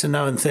 Yeah, that's a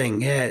known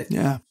thing.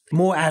 Yeah.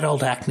 More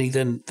adult acne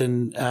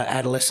than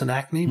adolescent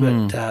acne,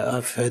 but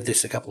I've heard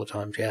this a couple of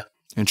times, yeah.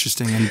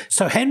 Interesting.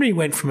 So Henry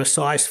went from a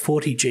size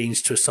 40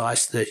 jeans to a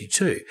size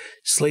 32.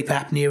 Sleep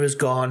apnea is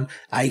gone.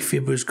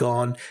 AFib was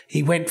gone.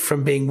 He went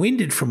from being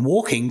winded from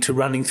walking to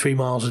running 3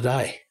 miles a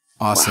day.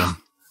 Awesome. Wow.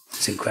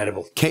 It's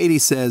incredible. Katie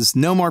says,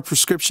 no more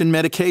prescription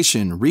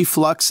medication.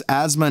 Reflux,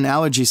 asthma, and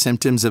allergy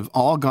symptoms have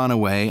all gone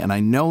away, and I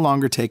no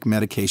longer take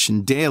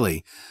medication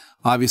daily.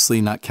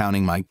 Obviously not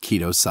counting my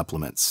keto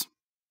supplements.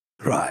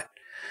 Right.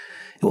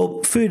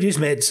 Well, food is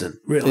medicine,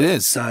 really. It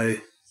is. So,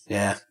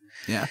 yeah.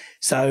 Yeah.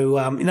 So,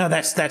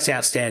 that's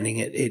outstanding.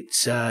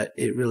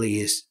 It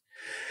really is.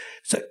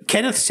 So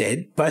Kenneth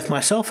said, both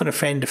myself and a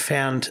friend have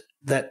found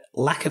that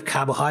lack of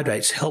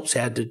carbohydrates helps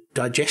our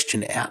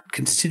digestion out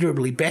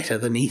considerably better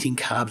than eating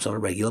carbs on a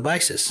regular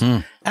basis.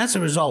 As a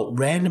result,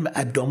 random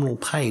abdominal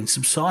pain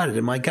subsided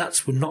and my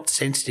guts were not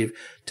sensitive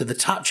to the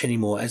touch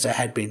anymore as they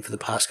had been for the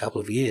past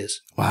couple of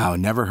years. Wow,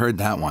 never heard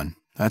that one.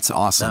 That's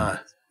awesome. No.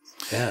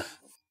 Yeah.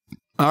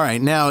 All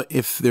right, now,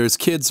 if there's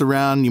kids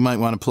around, you might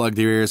want to plug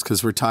their ears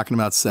because we're talking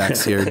about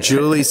sex here.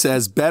 Julie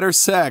says, better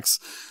sex.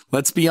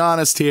 Let's be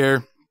honest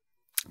here.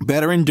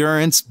 Better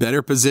endurance,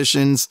 better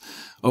positions,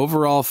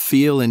 overall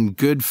feel and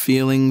good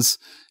feelings,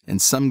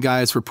 and some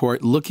guys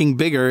report looking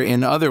bigger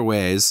in other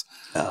ways.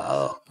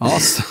 Oh.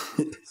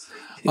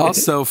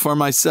 Also, for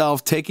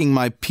myself, taking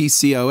my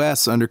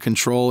PCOS under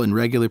control in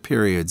regular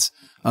periods.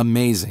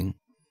 Amazing.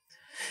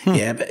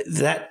 Yeah, but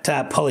that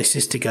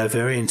polycystic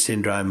ovarian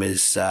syndrome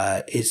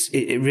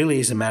it really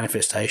is a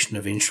manifestation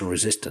of insulin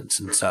resistance,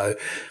 and so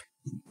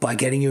by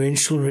getting your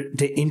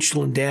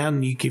insulin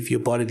down, you give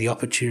your body the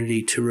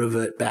opportunity to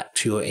revert back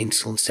to your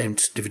insulin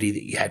sensitivity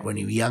that you had when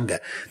you were younger.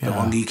 The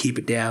longer you keep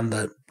it down,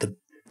 the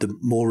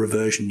more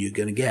reversion you're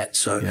going to get.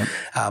 So,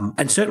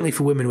 and certainly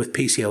for women with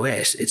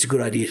PCOS, it's a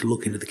good idea to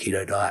look into the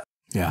keto diet.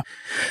 Yeah.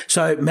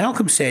 So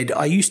Malcolm said,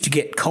 I used to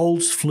get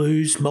colds,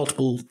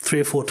 flus, 3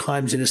 or 4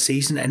 times in a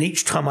season, and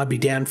each time I'd be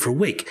down for a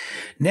week.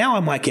 Now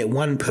I might get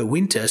one per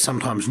winter,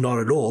 sometimes not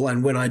at all,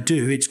 and when I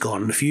do, it's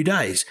gone in a few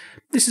days.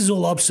 This is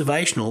all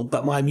observational,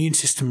 but my immune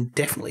system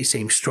definitely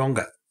seems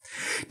stronger.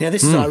 Now,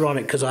 this is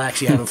ironic because I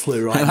actually have a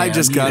flu right and now. I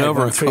just got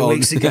over a 3 cold.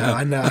 weeks ago.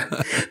 I know.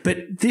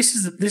 But this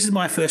is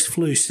my first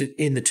flu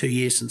in the 2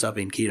 years since I've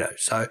been keto.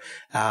 So,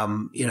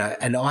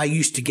 and I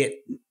used to get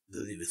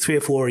 3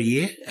 or 4 a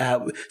year,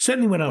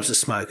 certainly when I was a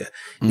smoker.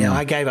 Now,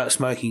 I gave up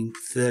smoking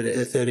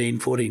 13,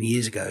 14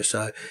 years ago.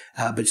 So,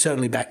 but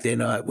certainly back then,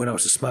 when I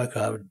was a smoker,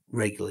 I would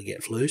regularly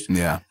get flus.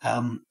 Yeah.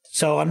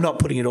 So I'm not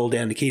putting it all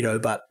down to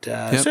keto, but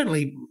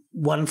certainly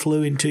one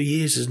flu in 2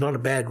 years is not a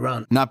bad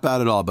run. Not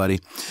bad at all, buddy.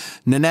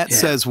 Nanette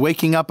says,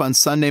 waking up on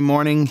Sunday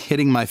morning,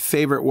 hitting my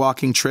favorite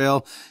walking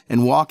trail,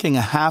 and walking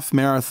a half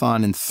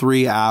marathon in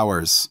 3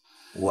 hours.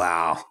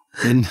 Wow.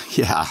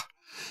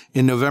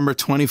 In November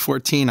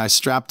 2014, I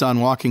strapped on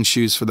walking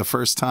shoes for the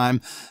first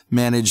time,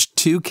 managed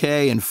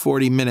 2K in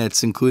 40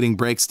 minutes, including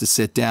breaks to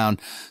sit down.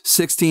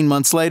 16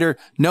 months later,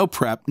 no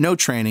prep, no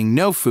training,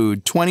 no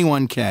food,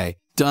 21K.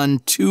 Done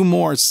 2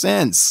 more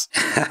since.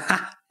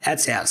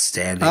 That's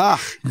outstanding.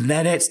 Ah.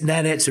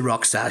 Nanette's a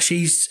rock star.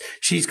 She's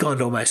gone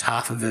to almost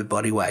half of her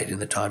body weight in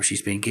the time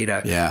she's been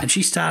keto. Yeah. And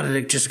she started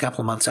it just a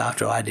couple of months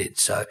after I did.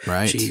 So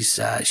Right.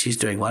 she's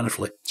doing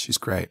wonderfully. She's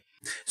great.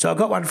 So I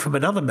got one from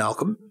another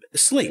Malcolm.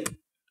 Sleep.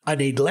 I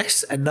need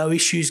less and no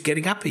issues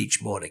getting up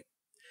each morning.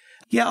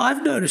 Yeah,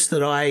 I've noticed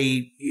that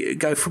I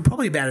go for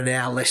probably about an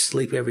hour less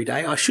sleep every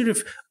day. I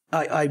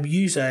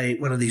use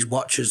one of these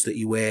watches that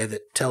you wear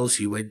that tells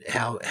you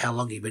how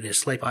long you've been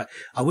asleep. I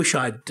wish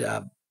I'd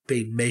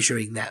been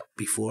measuring that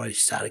before I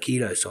started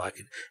keto so I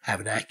could have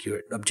an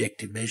accurate,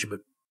 objective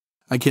measurement.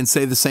 I can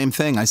say the same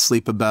thing. I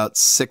sleep about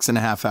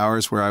 6.5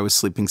 hours where I was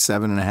sleeping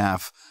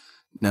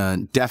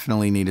 7.5.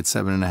 Definitely needed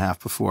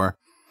 7.5 before.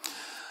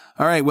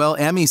 All right. Well,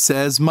 Emmy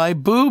says, my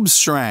boobs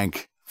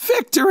shrank.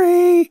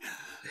 Victory!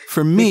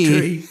 For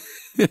me,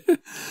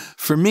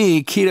 for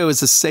me, keto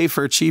is a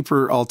safer,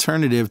 cheaper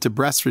alternative to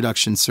breast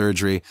reduction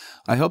surgery.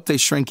 I hope they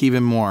shrink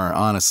even more,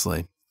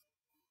 honestly.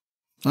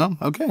 Oh,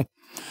 okay.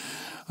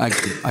 I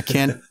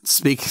can't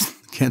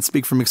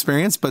speak from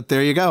experience, but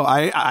there you go.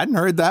 I hadn't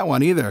heard that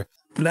one either.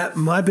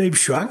 My boobs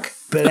shrunk,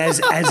 but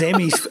as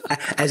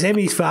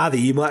Emmy's father,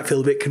 you might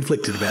feel a bit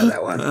conflicted about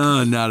that one.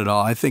 Oh, not at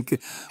all. I think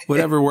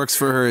whatever works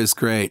for her is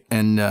great,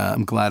 and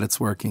I'm glad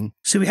it's working.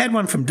 So we had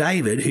one from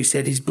David who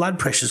said his blood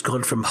pressure's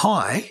gone from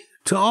high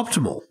to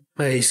optimal.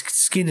 His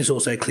skin has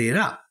also cleared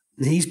up.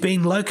 He's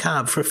been low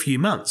carb for a few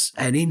months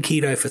and in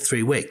keto for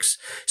 3 weeks.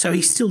 So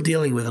he's still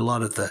dealing with a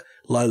lot of the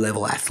low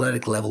level,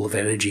 athletic level of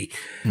energy.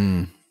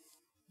 Mm.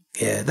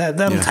 Yeah,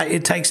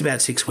 it takes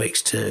about 6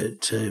 weeks to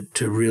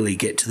really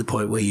get to the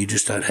point where you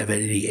just don't have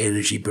any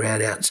energy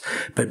brownouts.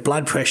 But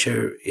blood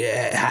pressure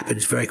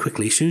happens very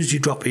quickly. As soon as you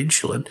drop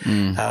insulin,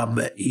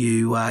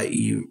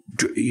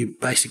 you're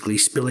basically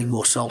spilling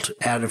more salt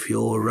out of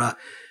your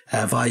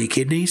via your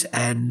kidneys,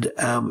 and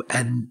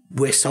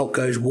where salt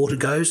goes, water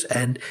goes,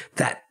 and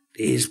that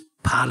is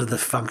part of the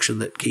function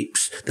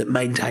that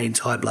maintains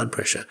high blood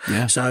pressure.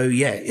 Yeah. So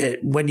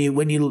when you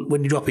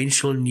drop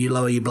insulin, you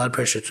lower your blood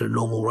pressure to a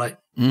normal rate.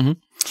 Mm-hmm.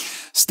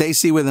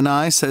 Stacy with an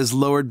I says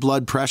lowered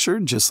blood pressure,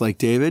 just like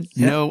David.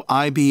 Yep. No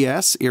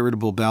IBS,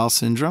 irritable bowel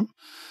syndrome,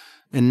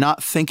 and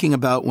not thinking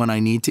about when I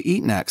need to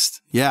eat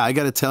next. Yeah, I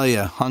got to tell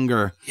you,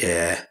 hunger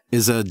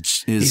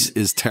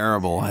is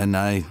terrible, and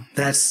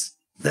that's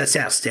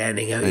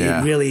outstanding.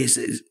 It really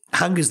is.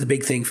 Hunger's the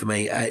big thing for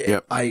me.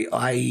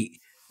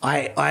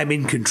 I'm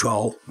in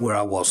control where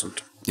I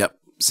wasn't. Yep,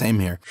 same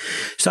here.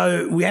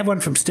 So we have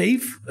one from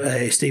Steve.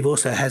 Steve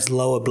also has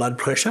lower blood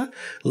pressure,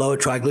 lower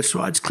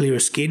triglycerides, clearer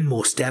skin,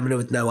 more stamina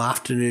with no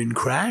afternoon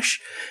crash.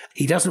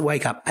 He doesn't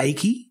wake up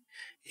achy.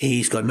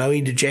 He's got no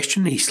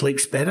indigestion. He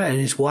sleeps better. And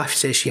his wife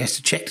says she has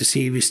to check to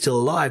see if he's still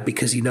alive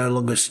because he no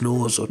longer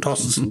snores or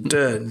tosses and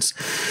turns.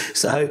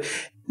 So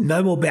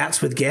no more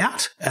bouts with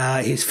gout.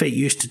 His feet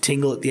used to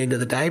tingle at the end of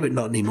the day, but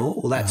not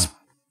anymore. Well, that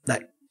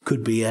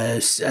could be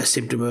a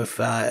symptom of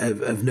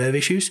nerve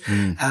issues.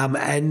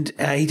 And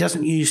he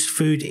doesn't use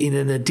food in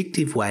an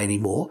addictive way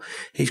anymore.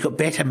 He's got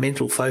better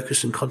mental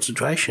focus and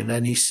concentration,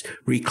 and he's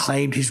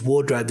reclaimed his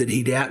wardrobe that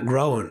he'd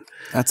outgrown.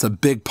 That's a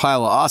big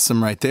pile of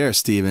awesome right there,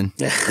 Stephen.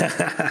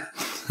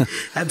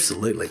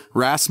 Absolutely.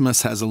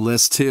 Rasmus has a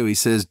list too. He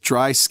says,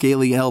 dry,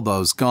 scaly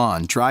elbows,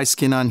 gone. Dry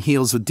skin on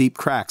heels with deep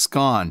cracks,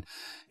 gone.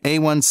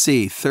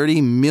 A1C,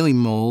 30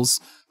 millimoles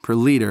per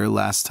liter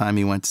last time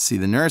he went to see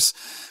the nurse.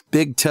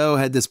 Big toe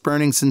had this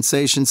burning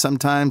sensation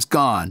sometimes,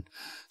 gone.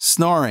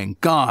 Snoring,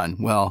 gone.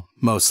 Well,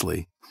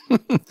 mostly.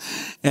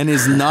 And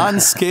his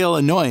non-scale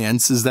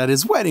annoyance is that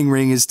his wedding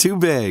ring is too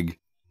big.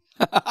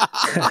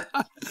 I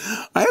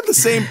have the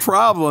same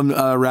problem,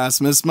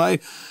 Rasmus. My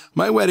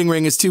wedding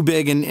ring is too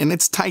big, and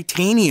it's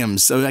titanium,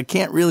 so I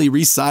can't really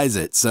resize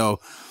it. So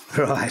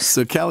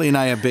Kelly and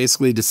I have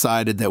basically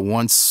decided that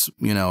once,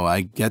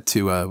 I get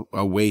to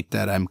a weight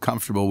that I'm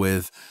comfortable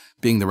with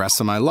being the rest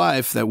of my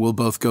life, that we'll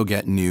both go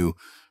get new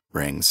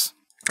rings.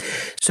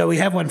 So we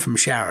have one from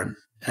Sharon,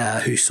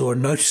 who saw a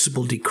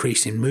noticeable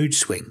decrease in mood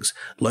swings,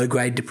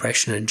 low-grade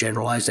depression and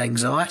generalized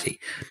anxiety.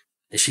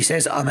 She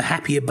says, I'm a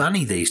happier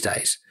bunny these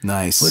days.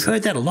 Nice. We've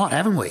heard that a lot,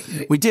 haven't we?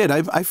 We did.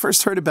 I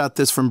first heard about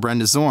this from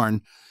Brenda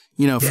Zorn,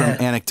 from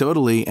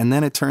anecdotally, and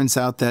then it turns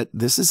out that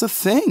this is a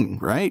thing,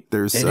 right?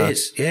 It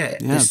is.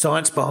 There's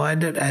science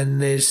behind it,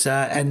 and there's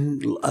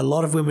and a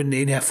lot of women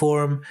in our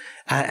forum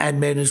and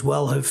men as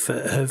well have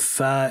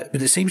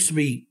but it seems to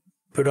be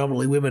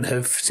predominantly women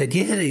have said,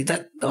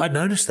 that I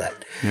noticed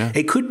that. Yeah.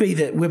 It could be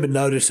that women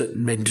notice it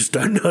and men just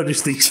don't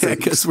notice these things.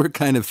 Because we're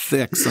kind of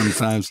thick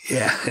sometimes.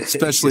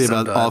 Especially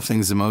about all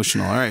things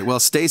emotional. All right. Well,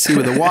 Stacy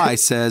with a Y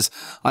says,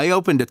 I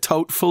opened a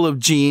tote full of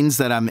jeans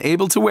that I'm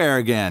able to wear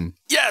again.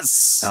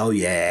 Yes. Oh,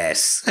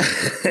 yes.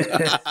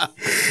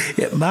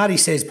 Marty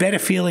says, better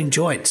feeling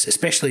joints,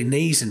 especially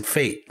knees and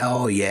feet.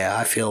 Oh, yeah,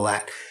 I feel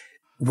that.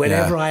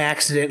 Whenever I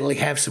accidentally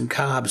have some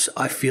carbs,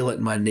 I feel it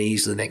in my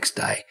knees the next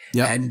day.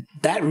 Yep. And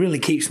that really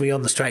keeps me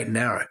on the straight and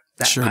narrow.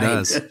 That Sure pain.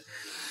 does.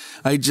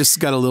 I just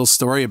got a little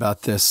story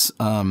about this.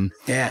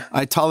 Yeah.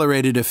 I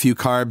tolerated a few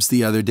carbs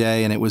the other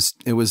day, and it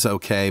was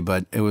okay,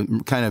 but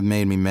it kind of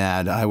made me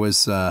mad.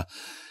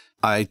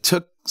 I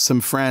took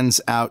some friends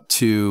out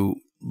to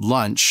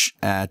lunch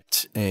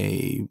at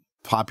a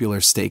popular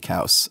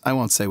steakhouse. I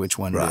won't say which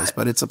one it is,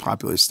 but it's a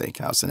popular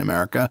steakhouse in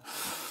America.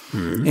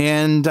 Mm-hmm.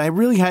 And I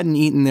really hadn't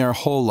eaten there a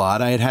whole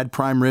lot. I had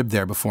prime rib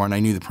there before, and I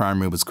knew the prime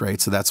rib was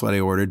great, so that's what I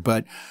ordered.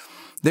 But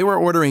they were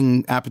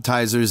ordering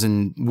appetizers,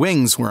 and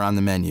wings were on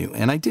the menu.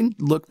 And I didn't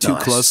look too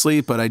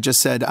closely, but I just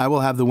said, I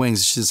will have the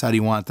wings. She says, how do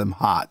you want them?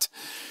 Hot.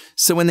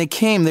 So when they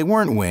came, they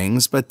weren't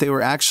wings, but they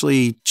were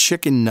actually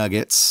chicken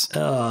nuggets.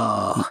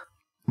 Oh.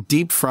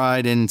 Deep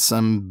fried in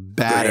some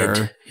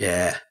batter.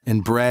 Yeah.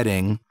 And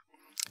breading.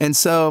 And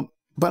so,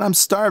 but I'm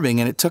starving,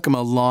 and it took them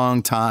a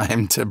long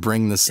time to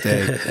bring the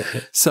steak.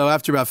 So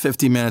after about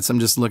 50 minutes, I'm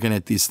just looking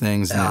at these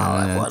things.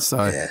 I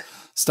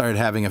started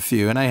having a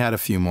few, and I had a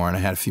few more, and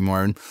I had a few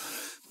more.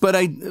 But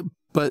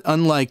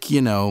unlike,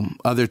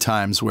 other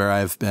times where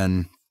I've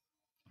been,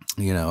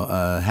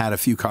 had a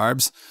few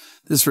carbs,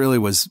 this really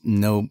was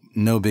no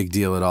big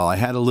deal at all. I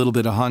had a little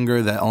bit of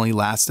hunger that only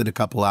lasted a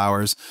couple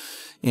hours,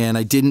 and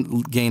I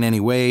didn't gain any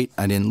weight.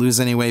 I didn't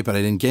lose any weight, but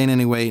I didn't gain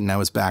any weight, and I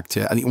was back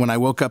to, when I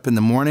woke up in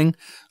the morning,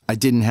 I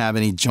didn't have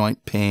any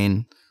joint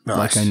pain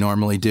like I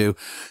normally do.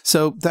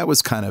 So that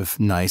was kind of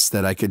nice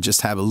that I could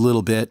just have a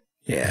little bit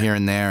here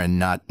and there and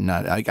not,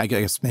 I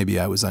guess maybe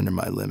I was under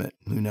my limit.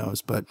 Who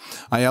knows? But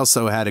I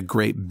also had a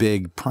great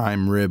big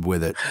prime rib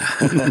with it.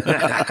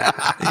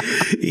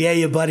 Yeah,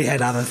 your body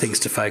had other things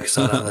to focus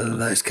on other than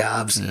those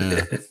carbs.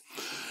 Yeah.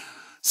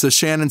 So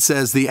Shannon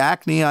says, the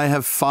acne I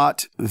have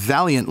fought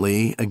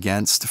valiantly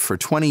against for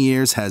 20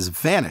 years has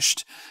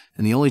vanished.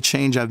 And the only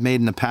change I've made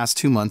in the past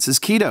 2 months is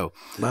keto.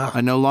 Wow.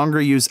 I no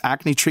longer use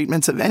acne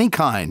treatments of any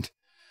kind.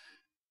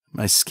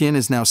 My skin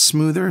is now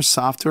smoother,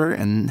 softer,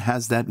 and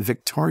has that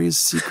Victoria's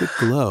Secret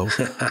glow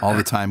all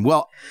the time.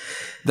 Well,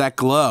 that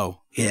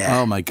glow. Yeah.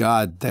 Oh, my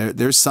God.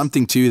 There's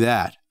something to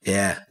that.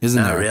 Yeah.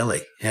 Isn't there?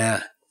 Really?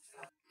 Yeah.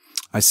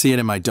 I see it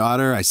in my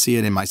daughter. I see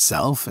it in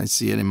myself. I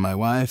see it in my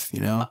wife,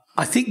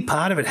 I think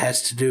part of it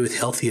has to do with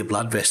healthier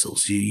blood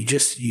vessels. You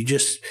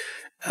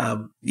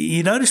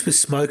notice with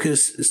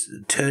smokers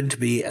turn to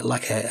be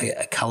like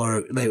a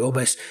color,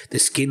 their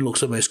skin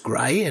looks almost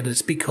grey, and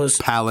it's because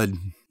pallid.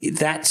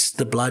 That's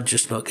the blood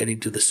just not getting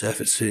to the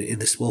surface in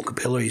the small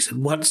capillaries.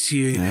 And once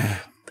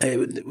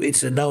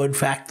it's a known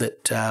fact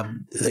that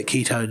that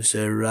ketones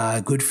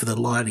are good for the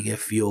lining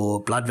of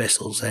your blood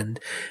vessels and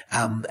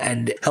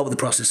help with the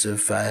process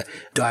of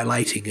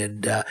dilating.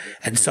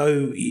 And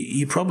so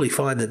you probably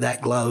find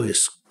that glow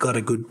has got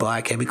a good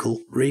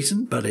biochemical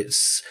reason, but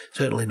it's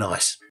certainly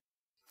nice.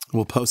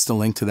 We'll post a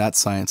link to that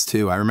science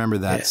too. I remember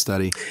that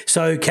study.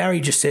 So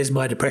Carrie just says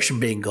my depression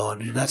being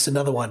gone. That's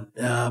another one.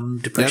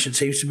 Depression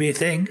seems to be a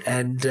thing,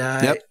 and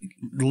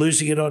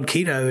losing it on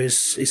keto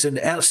is an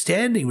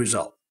outstanding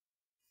result.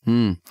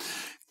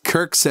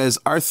 Kirk says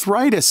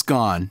arthritis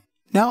gone.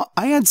 Now,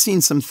 I had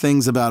seen some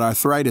things about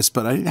arthritis,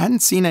 but I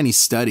hadn't seen any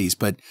studies,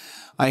 but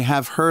I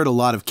have heard a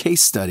lot of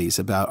case studies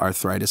about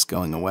arthritis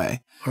going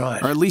away.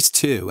 Right. Or at least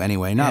 2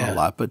 anyway. Not a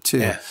lot, but 2.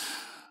 Yeah.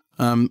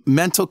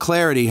 Mental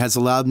clarity has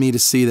allowed me to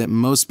see that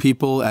most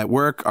people at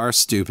work are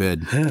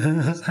stupid.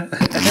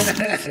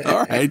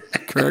 All right,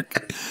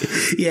 Kirk.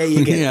 Yeah,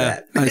 you get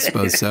that. I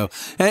suppose so.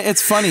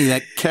 It's funny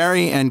that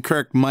Carrie and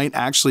Kirk might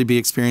actually be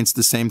experiencing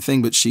the same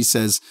thing, but she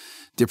says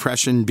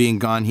depression being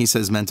gone. He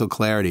says mental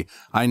clarity.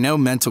 I know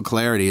mental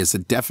clarity is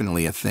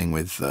definitely a thing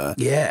with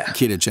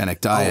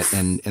ketogenic diet,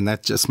 and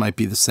that just might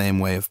be the same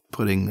way of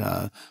putting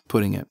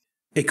it.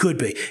 It could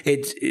be.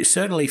 It's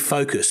certainly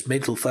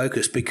mental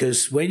focus,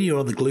 because when you're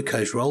on the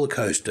glucose roller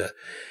coaster,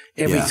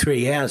 every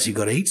 3 hours you've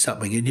got to eat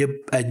something, and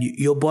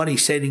your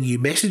body's sending you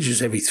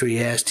messages every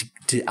 3 hours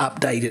to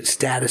update its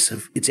status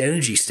of its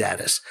energy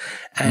status,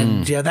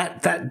 and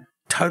that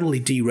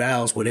totally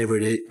derails whatever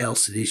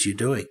else it is you're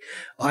doing.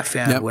 I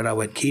found when I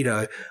went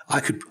keto, I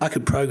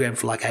could program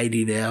for like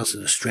 18 hours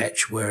in a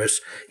stretch, whereas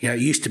it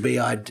used to be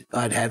I'd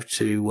have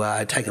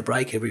to take a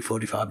break every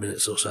 45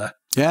 minutes or so.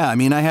 Yeah, I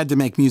mean, I had to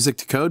make music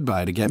to code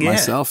by to get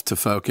myself to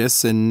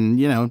focus. And,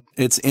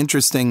 it's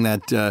interesting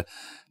that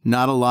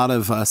not a lot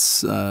of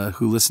us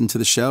who listen to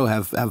the show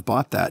have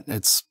bought that.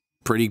 It's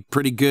pretty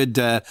good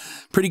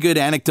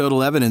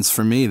anecdotal evidence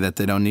for me that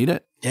they don't need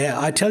it. Yeah,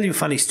 I tell you a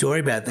funny story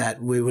about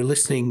that. We were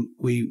listening.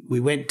 We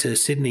went to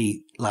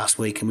Sydney last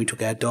week, and we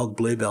took our dog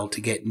Bluebell to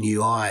get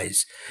new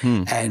eyes.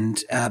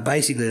 And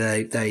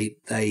basically,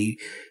 they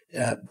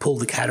pulled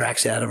the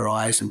cataracts out of her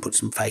eyes and put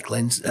some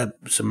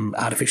some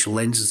artificial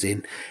lenses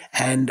in.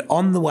 And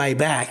on the way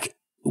back,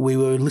 we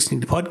were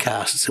listening to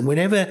podcasts, and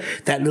whenever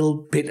that little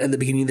bit at the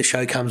beginning of the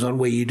show comes on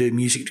where you do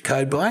music to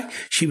code by,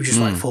 she would just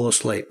fall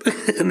asleep.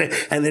 and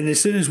then as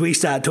soon as we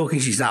start talking,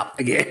 she's up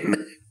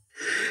again.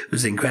 It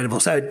was incredible.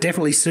 So it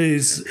definitely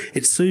soothes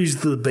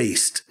the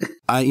beast.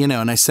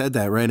 And I said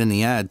that right in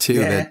the ad too.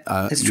 Yeah,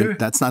 that it's true.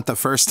 That's not the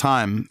first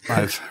time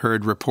I've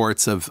heard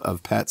reports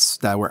of pets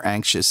that were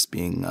anxious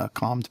being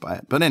calmed by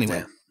it. But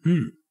anyway.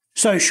 Yeah.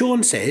 So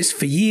Sean says,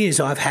 for years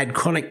I've had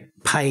chronic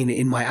pain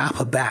in my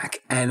upper back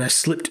and a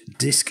slipped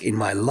disc in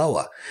my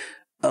lower,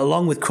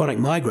 along with chronic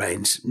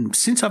migraines.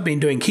 Since I've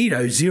been doing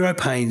keto, zero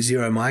pain,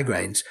 zero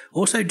migraines.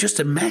 Also, just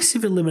a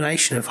massive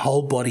elimination of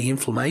whole body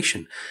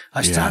inflammation.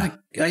 I started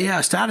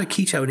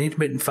keto and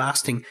intermittent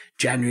fasting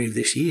January of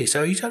this year.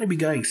 So he's only been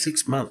going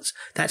 6 months.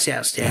 That's an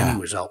outstanding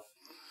result.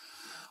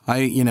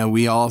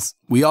 We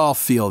all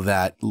feel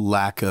that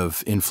lack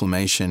of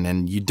inflammation,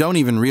 and you don't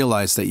even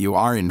realize that you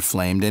are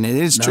inflamed. And it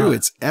is true;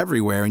 it's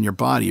everywhere in your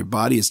body. Your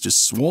body is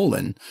just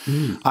swollen.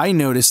 I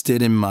noticed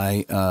it in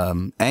my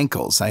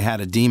ankles. I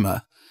had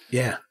edema.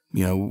 Yeah,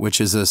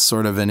 which is a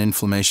sort of an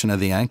inflammation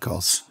of the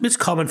ankles. It's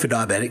common for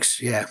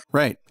diabetics. Yeah,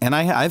 right. And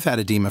I've had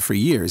edema for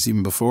years,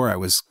 even before I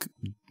was,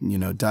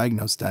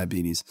 diagnosed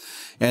diabetes.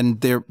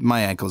 And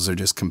my ankles are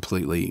just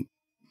completely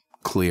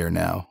clear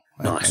now.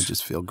 Nice. I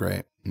just feel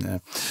great. Yeah.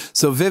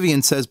 So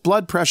Vivian says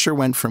blood pressure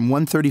went from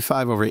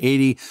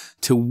 135/80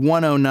 to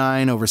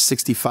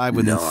 109/65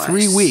 within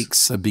 3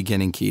 weeks of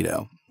beginning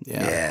keto.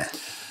 Yeah.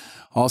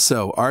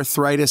 Also,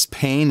 arthritis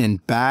pain in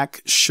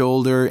back,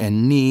 shoulder,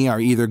 and knee are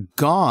either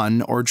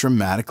gone or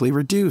dramatically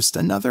reduced.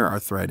 Another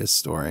arthritis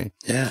story.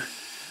 Yeah.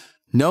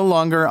 No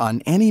longer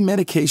on any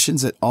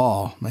medications at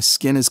all. My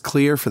skin is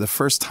clear for the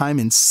first time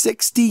in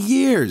 60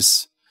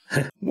 years.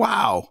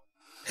 Wow.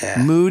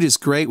 Yeah. Mood is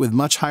great with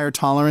much higher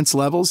tolerance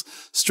levels.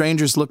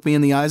 Strangers look me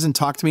in the eyes and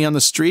talk to me on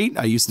the street.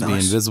 I used to be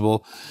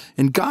invisible.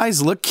 And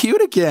guys look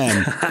cute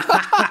again.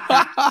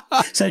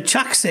 So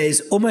Chuck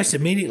says, almost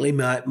immediately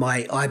my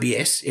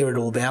IBS,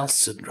 irritable bowel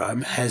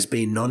syndrome, has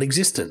been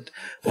non-existent.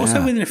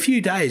 Also, within a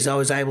few days, I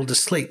was able to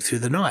sleep through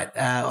the night.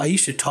 I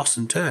used to toss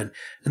and turn,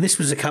 and this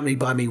was accompanied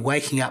by me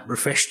waking up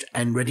refreshed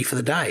and ready for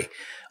the day.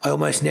 I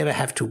almost never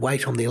have to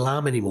wait on the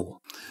alarm anymore.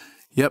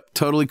 Yep,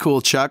 totally cool,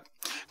 Chuck.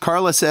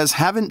 Carla says,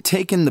 haven't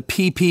taken the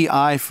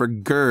PPI for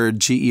GERD,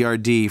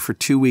 G-E-R-D, for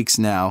 2 weeks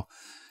now,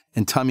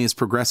 and tummy is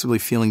progressively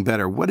feeling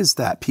better. What is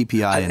that,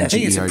 PPI and GERD? I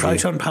think it's a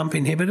proton pump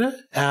inhibitor,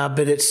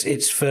 but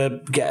it's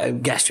for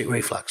gastric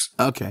reflux.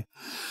 Okay.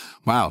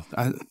 Wow,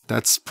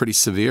 that's pretty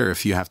severe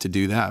if you have to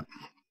do that.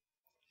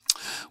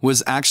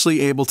 Was actually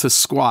able to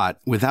squat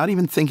without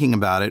even thinking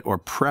about it or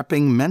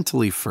prepping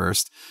mentally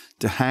first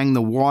to hang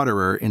the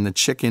waterer in the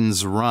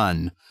chicken's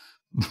run.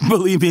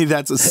 Believe me,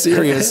 that's a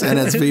serious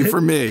NSV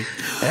for me.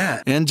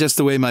 Yeah. And just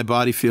the way my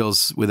body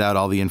feels without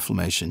all the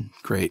inflammation.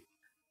 Great.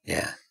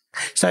 Yeah.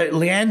 So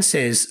Leanne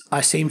says,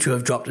 I seem to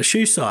have dropped a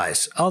shoe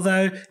size,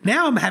 although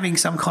now I'm having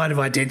some kind of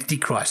identity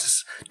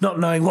crisis, not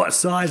knowing what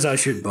size I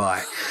should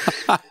buy.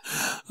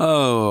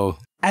 Oh.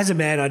 As a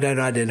man, I don't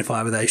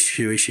identify with those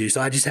shoe issues.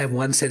 I just have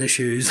one set of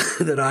shoes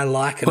that I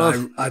like,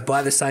 and I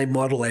buy the same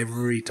model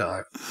every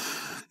time.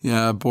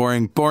 Yeah,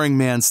 boring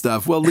man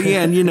stuff. Well,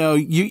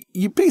 Leanne,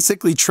 you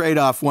basically trade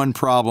off one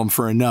problem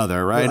for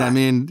another, right? I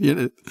mean,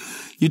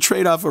 you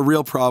trade off a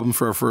real problem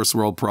for a first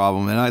world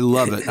problem, and I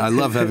love it. I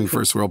love having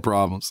first world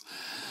problems.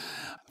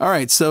 All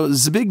right, so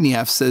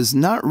Zbigniew says,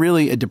 not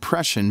really a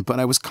depression, but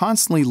I was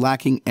constantly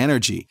lacking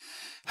energy.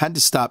 Had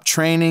to stop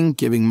training,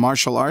 giving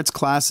martial arts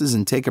classes,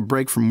 and take a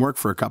break from work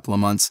for a couple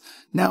of months.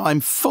 Now I'm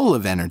full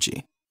of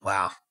energy.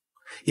 Wow.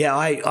 Yeah,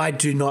 I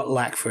do not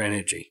lack for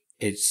energy.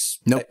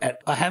 Nope.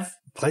 I have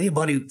plenty of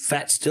body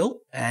fat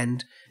still,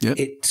 and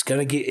it's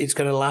going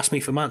to last me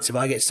for months. If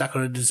I get stuck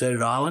on a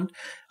deserted island,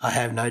 I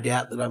have no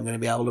doubt that I'm going to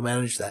be able to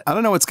manage that. I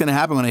don't know what's going to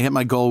happen when I hit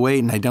my goal weight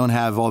and I don't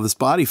have all this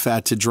body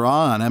fat to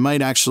draw on. I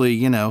might actually,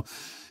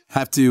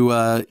 have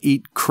to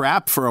eat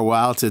crap for a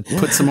while to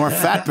put some more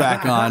fat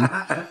back on.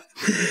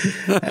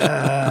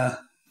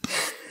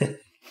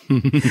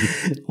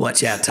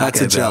 Watch out, Taco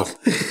That's a Bell. joke.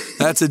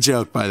 That's a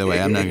joke, by the way.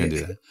 I'm not going to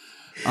do that.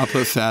 I'll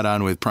put fat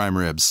on with prime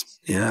ribs.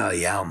 Yeah,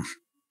 yum.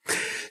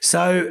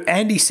 So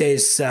Andy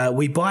says,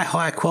 we buy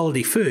higher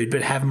quality food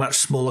but have much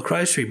smaller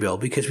grocery bill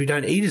because we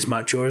don't eat as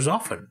much or as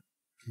often.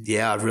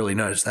 Yeah, I've really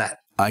noticed that.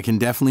 I can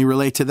definitely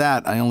relate to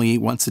that. I only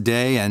eat once a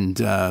day, and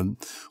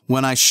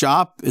when I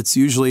shop, it's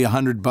usually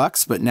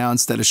 $100, but now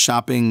instead of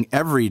shopping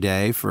every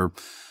day for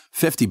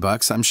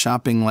 $50, I'm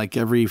shopping like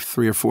every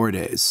 3 or 4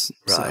 days.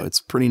 Right. So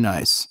it's pretty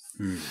nice.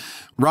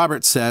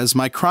 Robert says,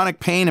 my chronic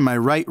pain in my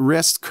right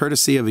wrist,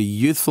 courtesy of a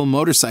youthful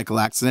motorcycle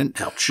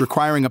accident,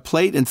 requiring a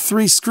plate and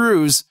 3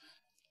 screws,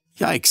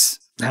 yikes,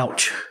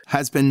 ouch,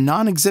 has been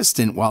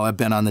non-existent while I've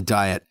been on the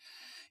diet.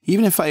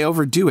 Even if I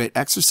overdo it,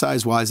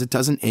 exercise-wise, it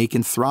doesn't ache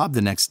and throb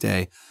the next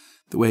day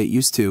the way it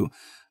used to.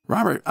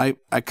 Robert, I'm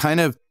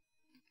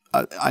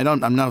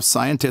not a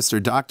scientist or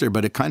doctor,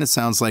 but it kind of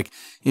sounds like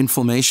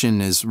inflammation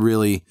is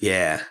really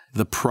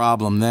the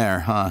problem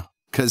there, huh?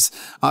 Because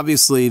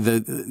obviously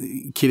the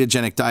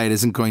ketogenic diet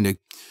isn't going to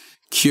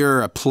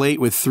cure a plate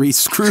with 3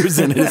 screws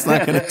in it. It's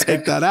not going to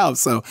take that out.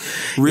 So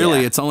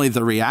really, it's only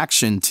the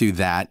reaction to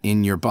that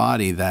in your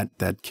body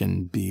that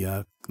can be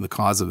the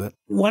cause of it.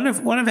 One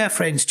of our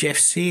friends, Jeff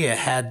Sear,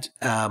 had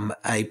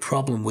a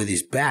problem with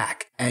his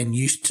back and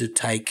used to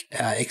take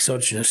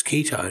exogenous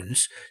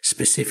ketones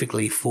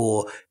specifically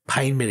for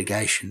pain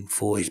mitigation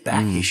for his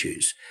back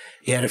issues.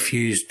 He had a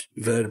fused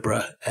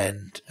vertebra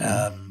and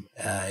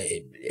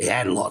he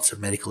had lots of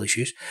medical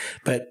issues,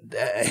 but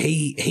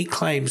he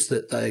claims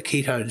that the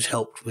ketones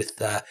helped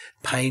with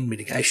pain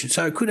mitigation.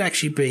 So it could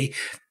actually be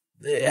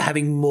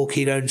having more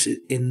ketones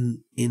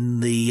in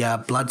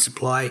the blood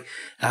supply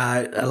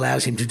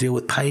allows him to deal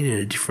with pain in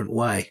a different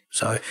way.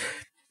 So,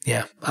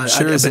 yeah.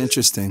 Sure is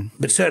interesting.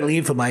 But certainly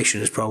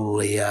inflammation is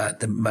probably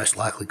the most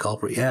likely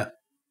culprit, yeah.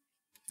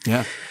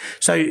 Yeah.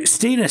 So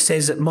Stina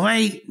says that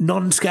my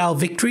non-scale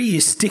victory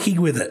is sticking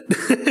with it.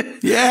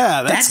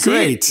 Yeah, that's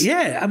great. It.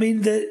 Yeah. I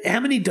mean, how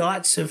many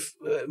diets have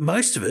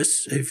most of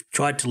us who've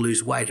tried to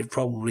lose weight have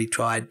probably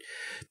tried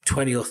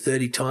 20 or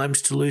 30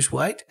 times to lose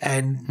weight,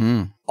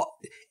 and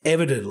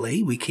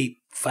evidently we keep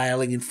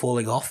failing and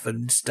falling off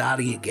and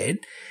starting again.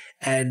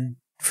 And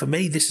for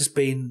me,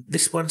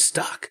 this one's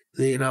stuck.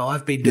 You know,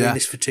 I've been doing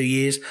this for 2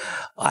 years.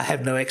 I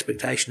have no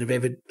expectation of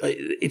ever.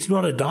 It's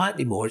not a diet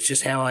anymore. It's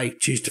just how I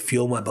choose to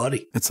fuel my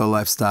body. It's a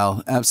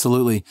lifestyle.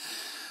 Absolutely.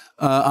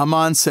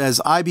 Aman says,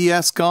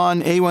 IBS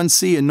gone,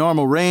 A1C in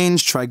normal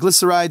range,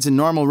 triglycerides in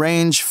normal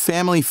range,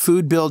 family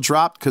food bill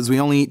dropped because we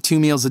only eat 2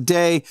 meals a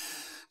day.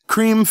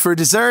 Cream for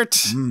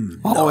dessert.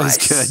 Always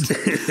good.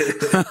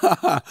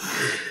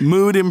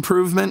 Mood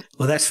improvement.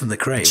 Well, that's from the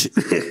cream.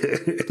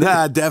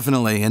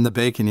 Definitely. And the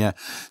bacon, yeah.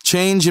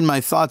 Change in my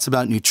thoughts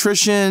about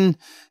nutrition.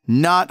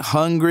 Not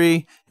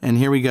hungry. And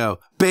here we go.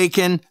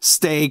 Bacon,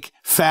 steak,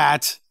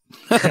 fat.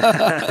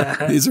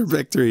 These are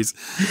victories.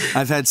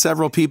 I've had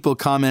several people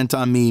comment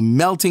on me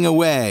melting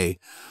away.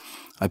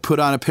 I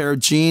put on a pair of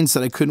jeans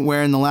that I couldn't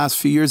wear in the last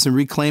few years and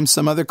reclaimed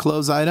some other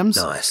clothes items.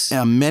 Nice.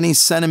 I'm many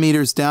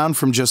centimeters down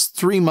from just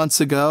 3 months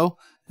ago.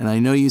 And I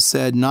know you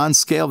said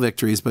non-scale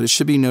victories, but it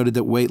should be noted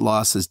that weight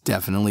loss has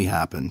definitely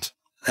happened.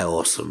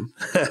 Awesome.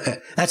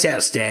 That's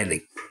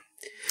outstanding.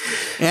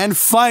 And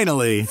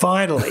finally,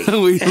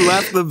 we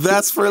left the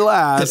best for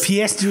last. The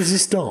pièce de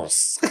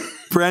résistance.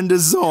 Brenda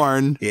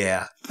Zorn.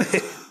 Yeah.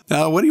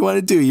 What do you want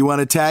to do? You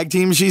want a tag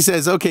team? She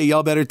says, okay,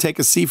 y'all better take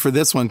a seat for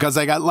this one because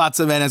I got lots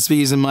of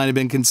NSVs and mine have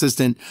been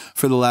consistent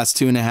for the last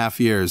 2.5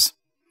 years.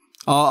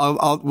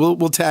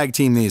 We'll tag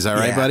team these. All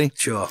right, buddy?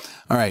 Sure.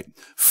 All right.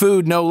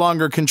 Food no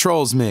longer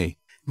controls me.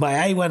 My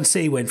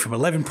A1C went from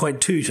 11.2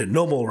 to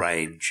normal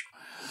range.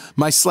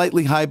 My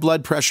slightly high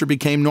blood pressure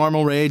became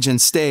normal range and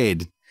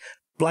stayed.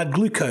 Blood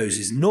glucose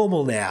is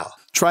normal now.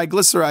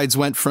 Triglycerides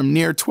went from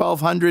near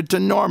 1,200 to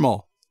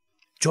normal.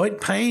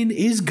 Joint pain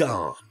is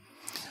gone.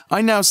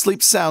 I now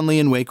sleep soundly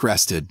and wake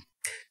rested.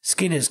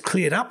 Skin has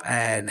cleared up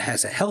and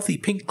has a healthy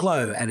pink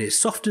glow and is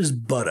soft as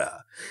butter.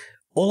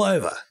 All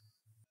over.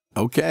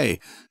 Okay.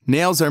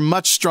 Nails are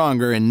much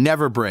stronger and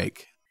never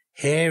break.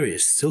 Hair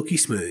is silky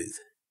smooth.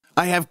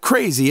 I have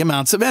crazy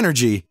amounts of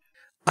energy.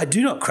 I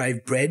do not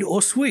crave bread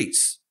or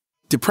sweets.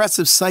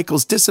 Depressive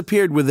cycles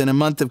disappeared within a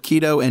month of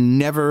keto and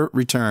never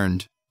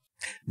returned.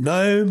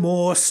 No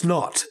more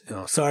snot.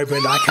 Oh, sorry,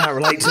 Brenda, I can't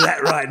relate to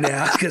that right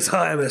now because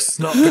I am a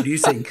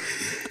snot-producing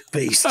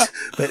beast.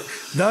 But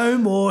no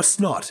more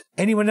snot.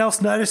 Anyone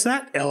else notice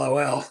that?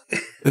 LOL.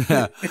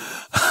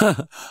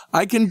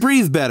 I can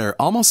breathe better,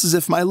 almost as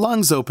if my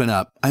lungs open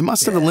up. I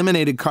must have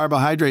eliminated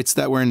carbohydrates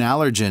that were an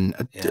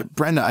allergen.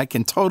 Brenda, I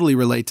can totally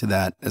relate to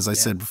that, as I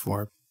said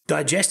before.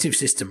 Digestive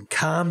system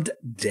calmed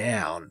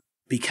down,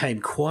 became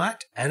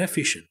quiet and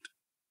efficient.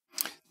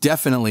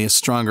 Definitely a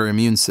stronger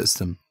immune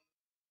system.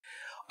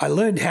 I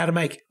learned how to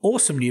make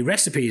awesome new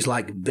recipes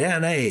like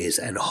béarnaise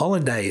and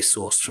hollandaise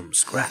sauce from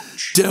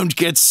scratch. Don't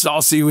get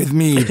saucy with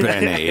me,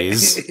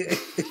 béarnaise.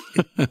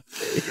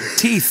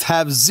 Teeth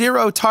have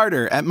 0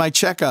 tartar at my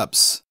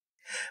checkups.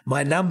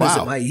 My numbers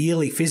at my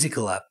yearly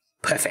physical are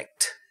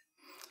perfect.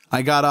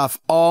 I got off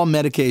all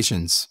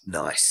medications.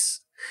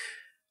 Nice.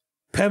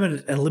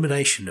 Permanent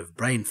elimination of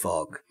brain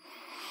fog.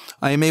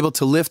 I am able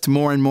to lift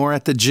more and more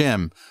at the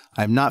gym.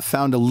 I have not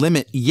found a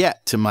limit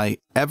yet to my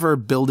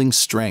ever-building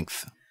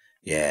strength.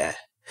 Yeah.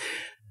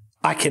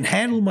 I can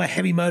handle my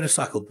heavy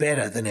motorcycle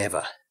better than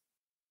ever.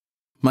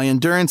 My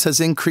endurance has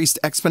increased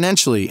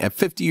exponentially. At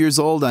 50 years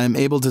old, I am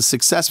able to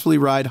successfully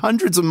ride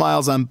hundreds of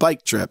miles on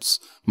bike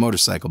trips.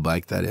 Motorcycle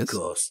bike, that is. Of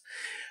course.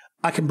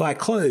 I can buy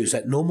clothes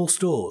at normal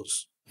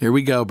stores. Here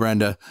we go,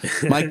 Brenda.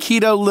 My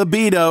keto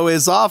libido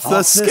is off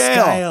the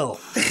scale.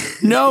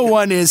 No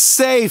one is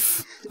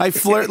safe. I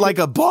flirt like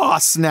a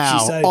boss now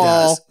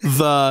all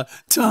the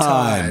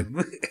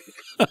time.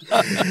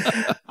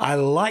 I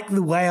like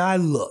the way I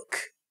look.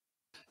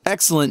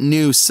 Excellent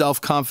new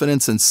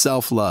self-confidence and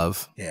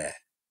self-love. Yeah.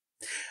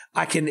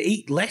 I can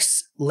eat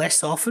less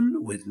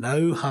often with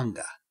no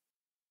hunger.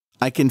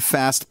 I can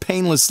fast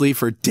painlessly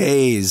for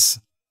days.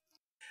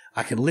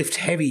 I can lift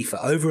heavy for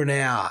over an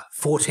hour,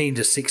 14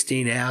 to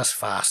 16 hours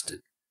fasted.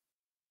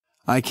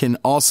 I can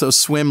also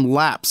swim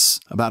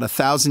laps about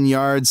 1,000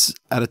 yards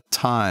at a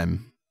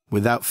time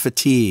without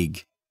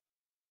fatigue.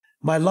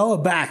 My lower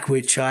back,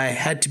 which I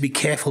had to be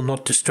careful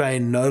not to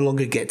strain, no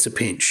longer gets a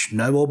pinch.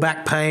 No more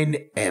back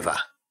pain ever.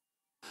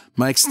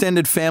 My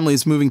extended family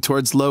is moving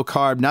towards low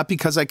carb, not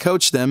because I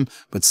coach them,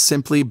 but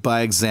simply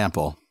by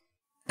example.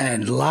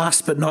 And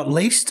last but not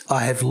least,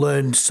 I have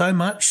learned so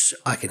much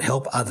I can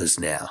help others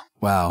now.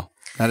 Wow.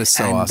 That is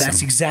so awesome.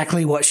 That's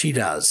exactly what she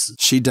does.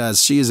 She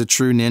does. She is a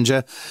true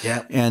ninja.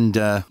 Yeah. And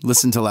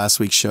listen to last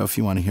week's show if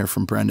you want to hear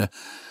from Brenda.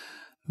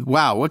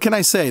 Wow. What can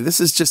I say? This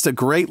is just a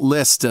great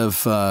list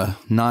of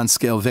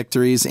non-scale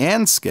victories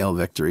and scale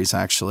victories,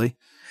 actually.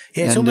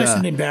 Yeah, it's almost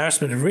an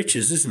embarrassment of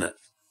riches, isn't it?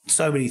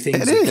 So many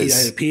things.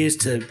 It appears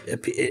to.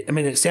 I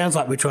mean, it sounds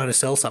like we're trying to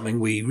sell something.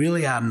 We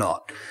really are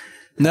not.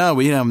 No,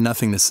 we have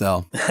nothing to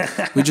sell.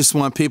 We just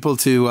want people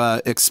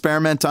to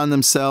experiment on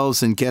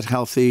themselves and get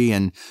healthy,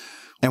 and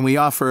we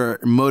offer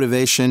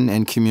motivation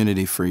and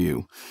community for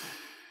you.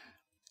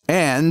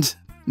 And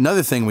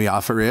another thing we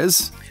offer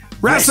is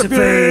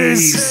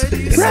recipes.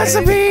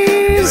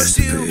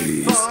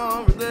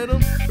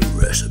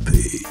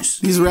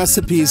 These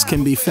recipes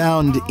can be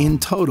found in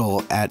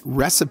total at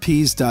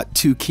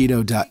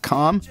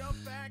recipes.2keto.com.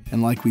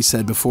 And like we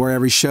said before,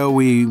 every show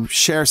we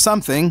share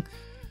something.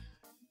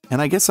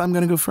 And I guess I'm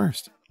going to go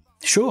first.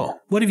 Sure.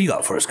 What have you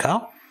got for us,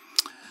 Carl?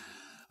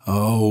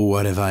 Oh,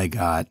 what have I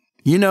got?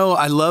 You know,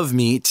 I love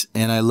meat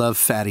and I love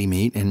fatty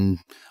meat. And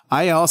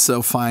I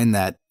also find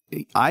that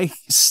I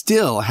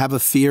still have a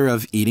fear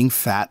of eating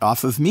fat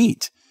off of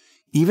meat.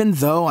 Even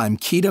though I'm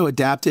keto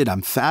adapted,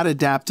 I'm fat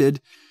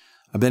adapted.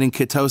 I've been in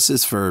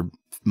ketosis for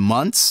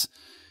months.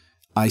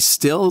 I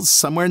still,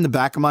 somewhere in the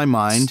back of my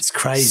mind, it's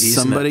crazy,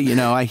 somebody, isn't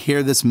it? I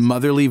hear this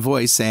motherly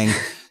voice saying,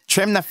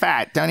 trim the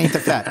fat, don't eat the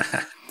fat.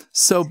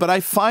 So, but I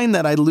find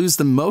that I lose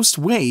the most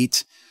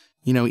weight,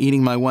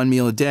 eating my one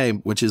meal a day,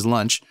 which is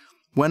lunch,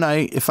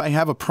 if I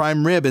have a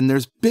prime rib and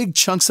there's big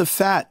chunks of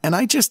fat and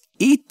I just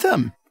eat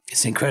them.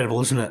 It's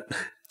incredible, isn't it?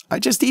 I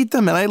just eat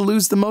them and I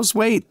lose the most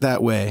weight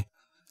that way.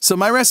 So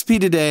my recipe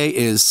today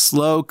is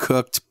slow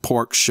cooked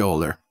pork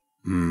shoulder.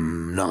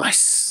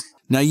 Nice.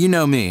 Now, you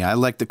know me. I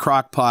like the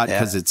crock pot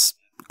because it's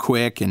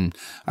quick, and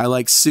I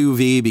like sous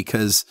vide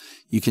because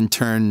you can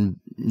turn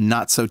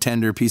not so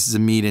tender pieces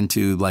of meat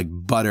into like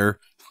butter.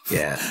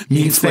 Yeah. Meat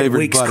you can spend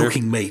weeks butter.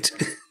 cooking meat.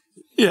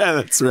 Yeah,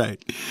 that's right.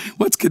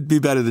 What could be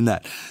better than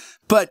that?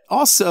 But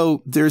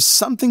also, there's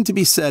something to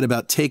be said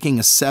about taking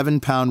a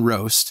 7-pound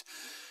roast,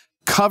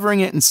 covering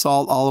it in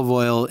salt, olive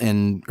oil,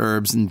 and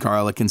herbs and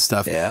garlic and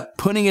stuff,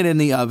 putting it in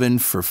the oven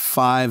for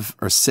 5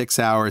 or 6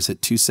 hours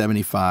at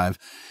 275,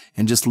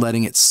 and just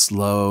letting it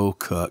slow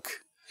cook.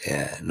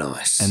 Yeah,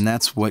 nice. And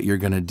that's what you're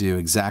going to do,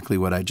 exactly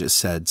what I just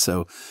said.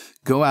 So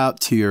go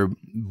out to your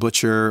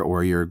butcher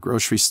or your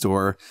grocery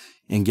store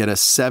and get a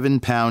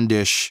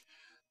 7-pound-ish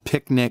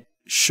picnic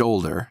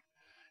shoulder.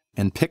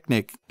 And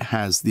picnic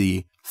has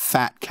the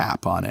fat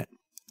cap on it.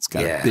 It's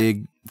got a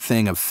big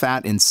thing of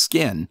fat and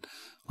skin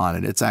on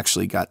it. It's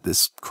actually got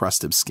this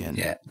crust of skin.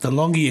 Yeah. The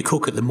longer you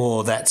cook it, the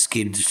more that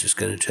skin is just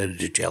going to turn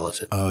into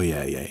gelatin. Oh,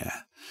 yeah.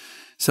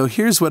 So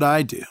here's what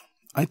I do.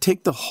 I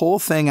take the whole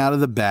thing out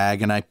of the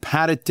bag and I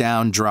pat it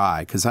down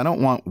dry because I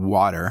don't want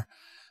water.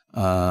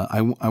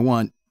 I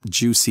want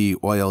juicy,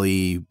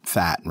 oily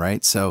fat,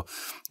 right? So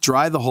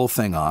dry the whole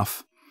thing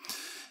off.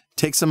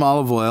 Take some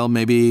olive oil,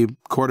 maybe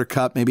 1/4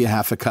 cup, maybe a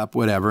 1/2 cup,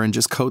 whatever, and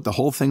just coat the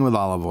whole thing with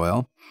olive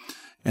oil.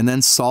 And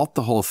then salt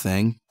the whole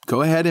thing.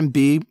 Go ahead and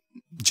be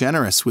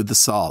generous with the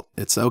salt.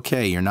 It's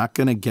okay. You're not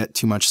going to get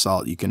too much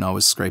salt. You can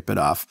always scrape it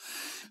off.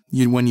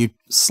 When you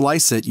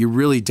slice it, you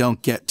really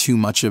don't get too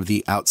much of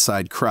the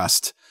outside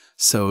crust.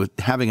 So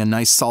having a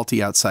nice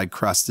salty outside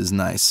crust is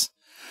nice.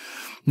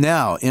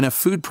 Now, in a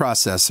food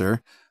processor,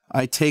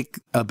 I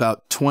take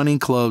about 20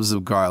 cloves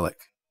of garlic.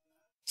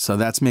 So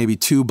that's maybe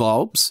 2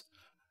 bulbs,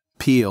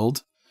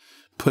 peeled,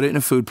 put it in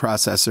a food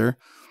processor.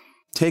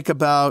 Take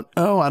about,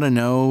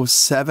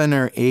 7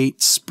 or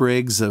 8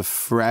 sprigs of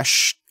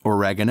fresh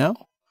oregano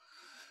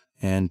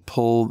and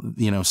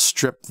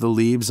strip the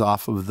leaves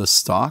off of the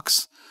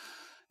stalks.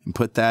 And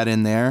put that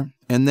in there.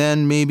 And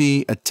then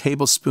maybe a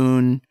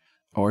tablespoon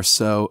or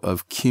so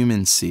of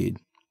cumin seed.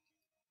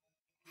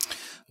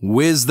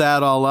 Whiz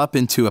that all up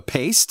into a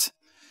paste.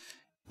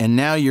 And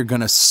now you're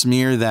going to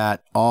smear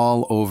that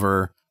all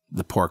over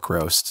the pork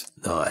roast.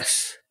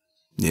 Nice.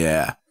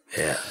 Yeah.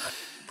 Yeah.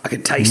 I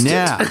can taste it.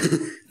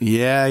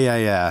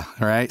 Yeah.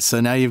 All right.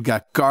 So now you've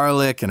got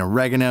garlic and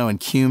oregano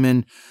and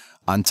cumin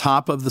on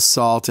top of the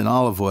salt and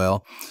olive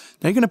oil.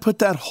 Now you're going to put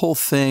that whole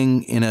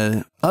thing in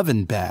an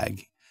oven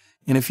bag.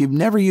 And if you've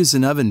never used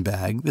an oven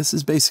bag, this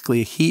is basically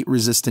a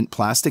heat-resistant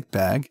plastic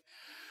bag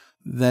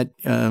that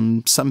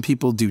some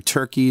people do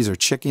turkeys or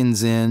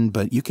chickens in,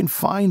 but you can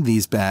find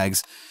these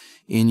bags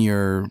in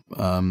your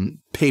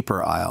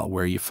paper aisle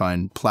where you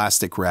find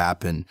plastic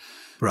wrap and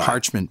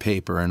parchment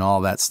paper and all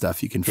that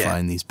stuff. You can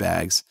find these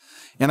bags.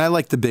 And I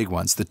like the big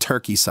ones, the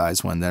turkey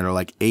size one that are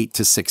like 8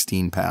 to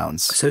 16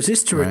 pounds. So is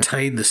this to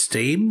retain the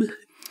steam?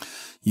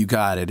 You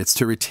got it. It's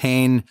to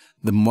retain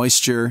the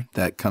moisture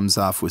that comes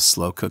off with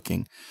slow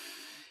cooking.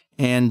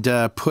 And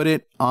put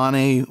it on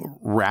a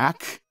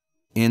rack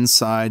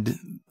inside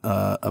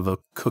of a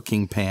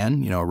cooking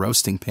pan, a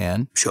roasting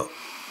pan. Sure.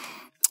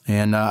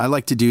 And I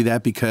like to do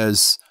that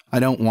because I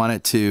don't want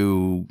it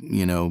to,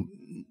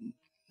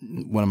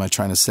 what am I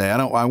trying to say?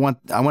 I want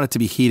it to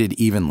be heated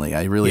evenly.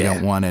 I really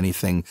don't want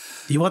anything.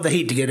 You want the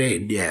heat to get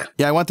in, yeah.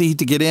 Yeah, I want the heat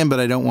to get in, but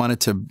I don't want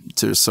it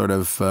to sort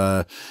of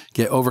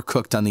get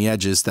overcooked on the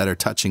edges that are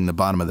touching the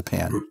bottom of the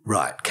pan.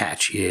 Right,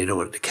 catch. Yeah, you don't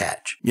want it to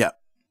catch. Yeah.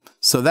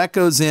 So that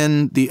goes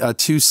in the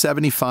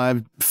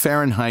 275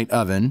 Fahrenheit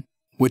oven,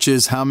 which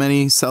is how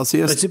many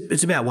Celsius?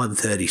 It's about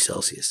 130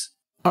 Celsius.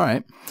 All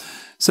right.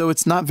 So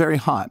it's not very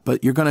hot,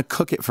 but you're going to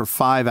cook it for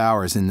 5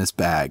 hours in this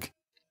bag.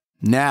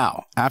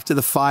 Now, after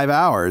the 5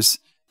 hours,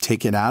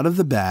 take it out of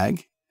the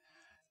bag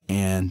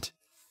and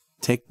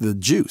take the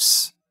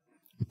juice,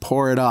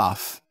 pour it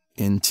off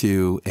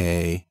into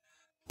a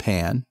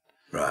pan.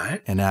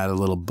 Right. And add a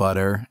little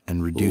butter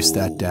and reduce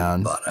that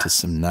down to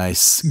some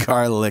nice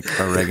garlic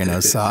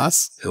oregano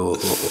sauce.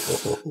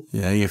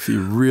 Yeah, if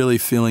you're really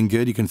feeling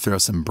good, you can throw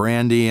some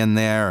brandy in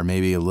there or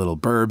maybe a little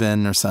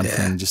bourbon or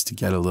something just to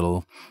get a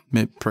little,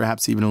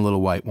 perhaps even a little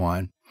white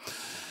wine.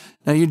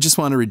 Now, you just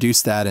want to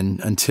reduce that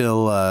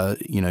until,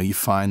 you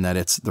find that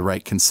it's the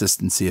right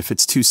consistency. If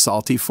it's too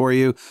salty for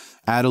you,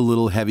 add a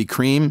little heavy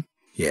cream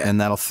and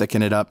that'll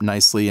thicken it up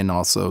nicely and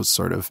also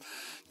sort of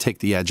take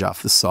the edge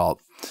off the salt.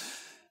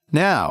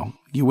 Now,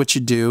 what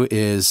you do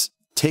is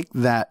take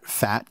that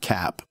fat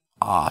cap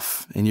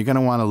off, and you're going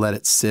to want to let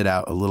it sit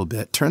out a little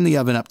bit. Turn the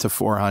oven up to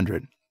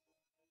 400.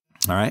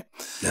 All right?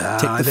 Take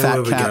the I know fat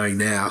where cap. we're going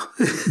now.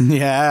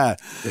 Yeah.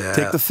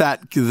 Take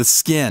the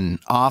skin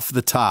off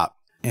the top,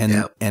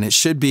 and it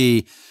should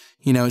be,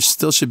 it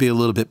still should be a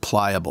little bit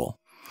pliable.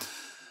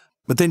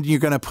 But then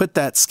you're going to put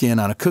that skin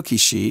on a cookie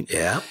sheet.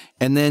 Yeah.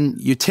 And then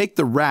you take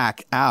the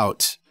rack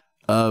out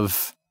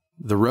of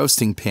the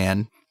roasting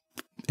pan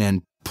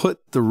and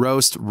put the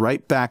roast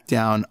right back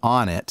down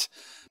on it.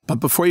 But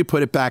before you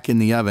put it back in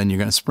the oven, you're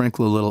going to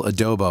sprinkle a little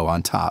adobo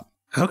on top.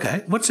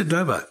 Okay. What's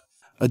adobo?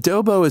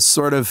 Adobo is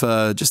sort of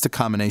just a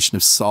combination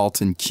of salt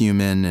and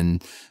cumin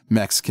and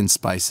Mexican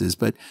spices.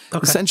 But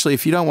essentially,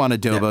 if you don't want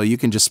adobo, you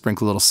can just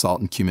sprinkle a little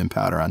salt and cumin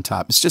powder on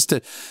top. It's just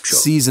to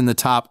season the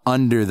top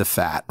under the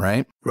fat,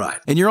 right? Right.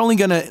 And you're only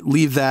going to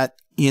leave that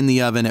in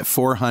the oven at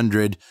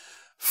 400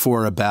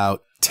 for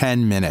about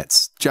 10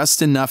 minutes,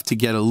 just enough to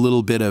get a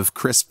little bit of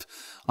crisp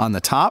on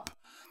the top,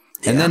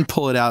 and then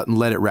pull it out and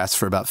let it rest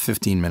for about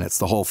 15 minutes,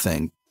 the whole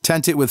thing.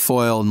 Tent it with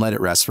foil and let it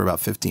rest for about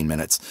 15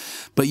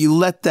 minutes. But you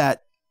let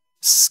that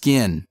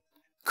skin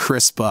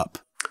crisp up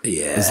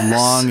as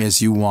long as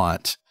you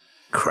want.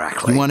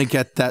 Crackling. You want to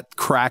get that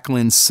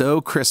crackling so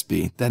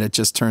crispy that it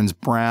just turns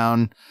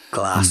brown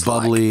and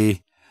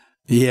bubbly.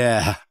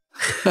 Yeah.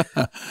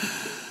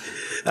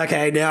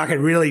 Okay, now I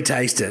can really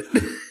taste it.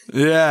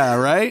 Yeah,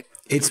 right?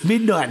 It's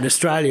midnight in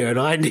Australia, and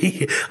I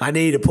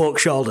need a pork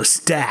shoulder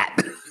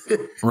stat.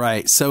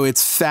 Right. So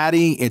it's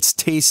fatty, it's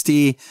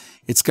tasty,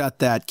 it's got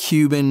that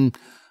Cuban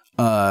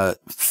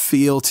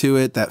feel to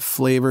it, that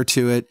flavor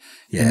to it,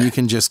 and you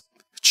can just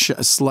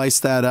slice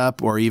that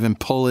up or even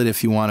pull it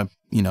if you want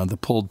to, the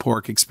pulled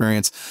pork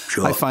experience.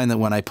 Sure. I find that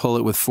when I pull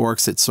it with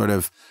forks, it sort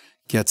of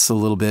gets a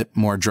little bit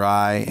more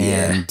dry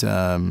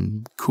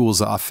and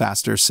cools off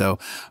faster. So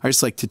I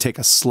just like to take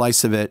a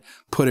slice of it,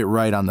 put it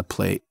right on the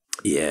plate.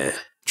 Yeah.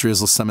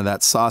 Drizzle some of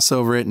that sauce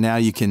over it. Now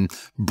you can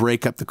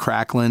break up the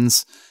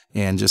cracklings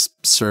and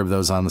just serve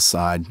those on the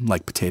side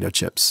like potato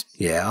chips.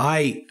 Yeah,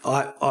 I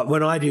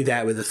when I do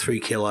that with a 3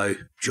 kilo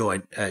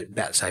joint,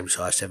 about the same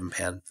size, 7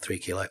 pound, 3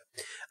 kilo,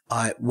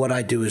 what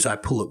I do is I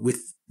pull it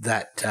with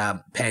that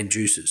pan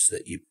juices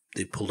that you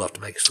pulled off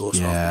to make a sauce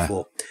off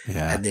before,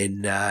 and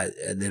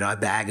then I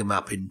bag them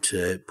up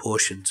into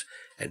portions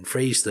and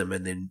freeze them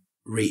and then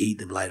reheat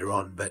them later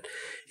on. But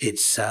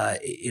it's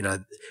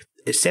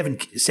it's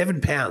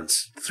 7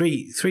 pounds,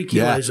 3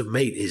 kilos of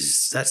meat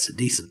that's a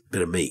decent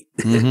bit of meat.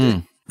 Mm-hmm.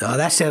 Oh,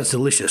 that sounds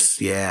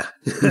delicious. Yeah.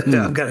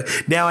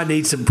 Now I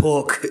need some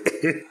pork.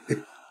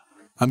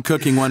 I'm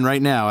cooking one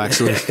right now,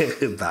 actually.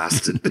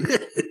 Bastard.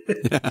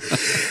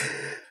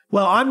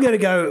 Well, I'm going to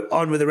go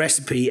on with a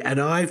recipe, and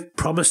I've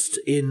promised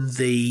in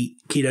the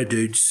Keto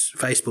Dudes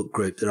Facebook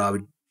group that I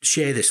would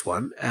share this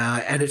one.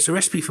 And it's a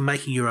recipe for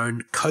making your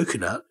own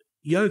coconut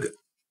yogurt.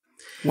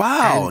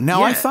 Wow. And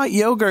I thought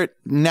yogurt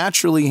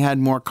naturally had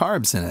more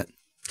carbs in it.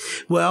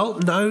 Well,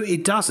 no,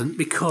 it doesn't,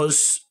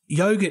 because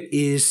yogurt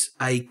is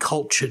a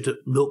cultured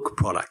milk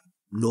product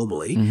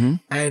normally,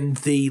 and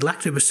the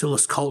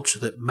lactobacillus culture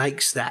that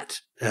makes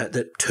that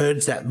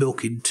turns that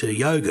milk into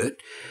yogurt,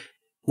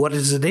 what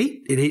does it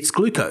eat? It eats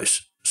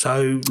glucose.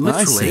 So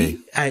literally,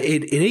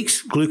 it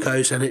eats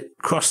glucose and it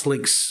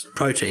cross-links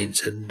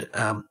proteins and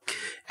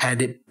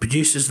it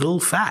produces a little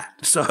fat.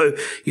 So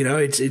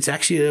it's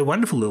actually a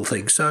wonderful little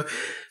thing. So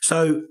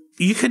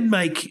you can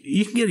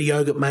get a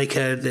yogurt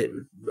maker that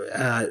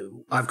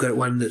I've got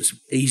one that's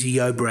Easy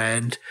Yo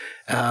brand.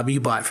 You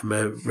buy it from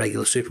a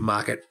regular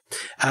supermarket.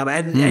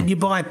 And you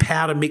buy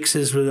powder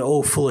mixes with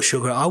all full of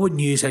sugar. I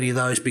wouldn't use any of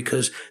those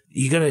because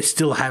you're going to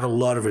still have a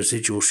lot of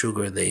residual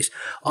sugar in these.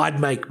 I'd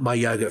make my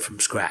yogurt from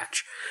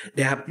scratch.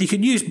 Now, you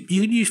can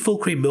use full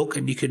cream milk,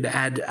 and you can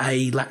add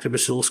a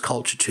lactobacillus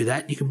culture to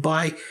that. You can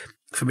buy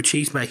from a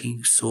cheese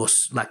making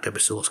source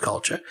lactobacillus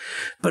culture.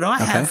 But I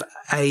have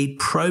a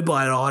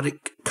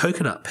probiotic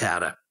coconut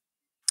powder,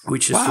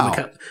 which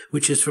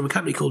is from a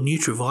company called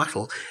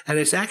NutriVital, and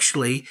it's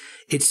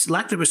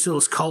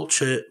lactobacillus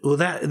culture. Well,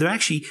 they're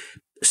actually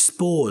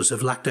spores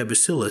of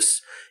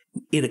lactobacillus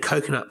in a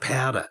coconut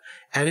powder,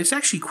 and it's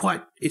actually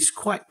quite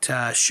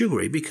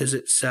sugary because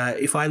it's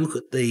if I look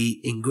at the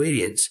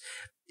ingredients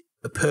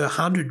per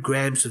 100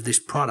 grams of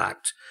this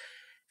product,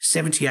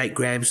 78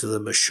 grams of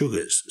them are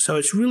sugars. So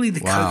it's really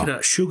the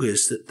coconut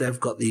sugars that they've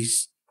got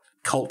these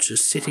cultures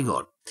sitting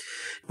on.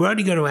 We're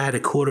only going to add a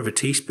quarter of a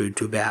teaspoon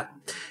to about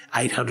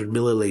 800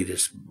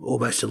 milliliters,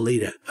 almost a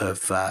litre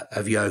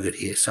of yogurt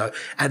here. So,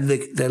 and the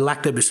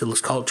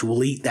lactobacillus culture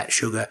will eat that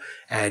sugar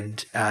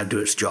and do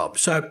its job.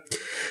 So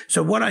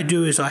what I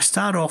do is I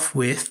start off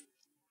with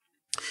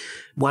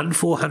one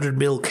 400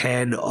 ml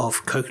can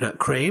of coconut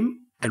cream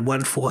and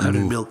one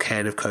 400 ml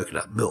can of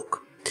coconut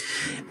milk.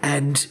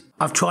 And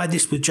I've tried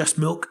this with just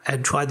milk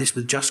and tried this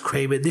with just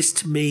cream, and this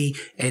to me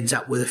ends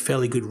up with a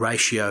fairly good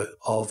ratio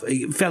of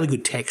a fairly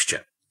good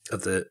texture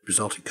of the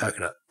resulting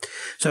coconut.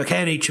 So I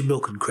can each of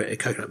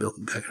coconut milk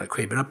and coconut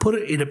cream, and I put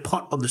it in a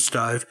pot on the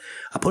stove.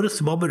 I put a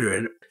thermometer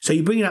in it. So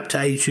you bring it up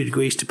to 82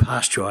 degrees to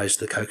pasteurize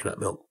the coconut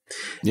milk.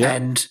 Yeah.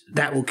 And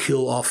that will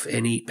kill off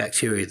any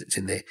bacteria that's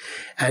in there.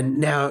 And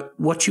now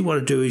what you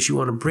want to do is you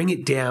want to bring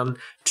it down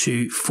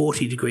to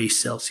 40 degrees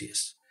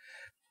Celsius,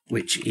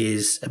 which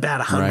is about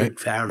 100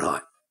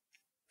 Fahrenheit.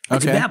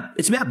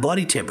 It's about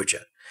body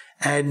temperature.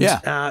 And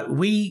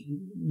we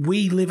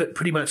live at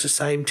pretty much the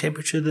same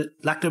temperature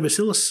that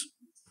lactobacillus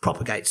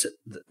propagates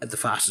at the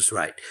fastest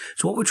rate.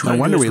 So what we're trying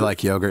no wonder we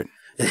like yogurt.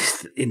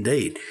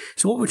 Indeed.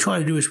 So what we're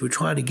trying to do is we're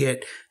trying to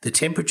get the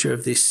temperature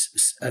of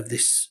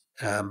this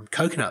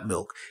coconut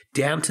milk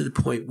down to the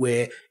point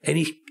where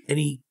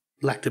any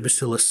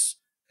lactobacillus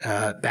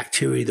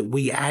bacteria that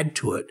we add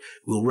to it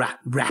will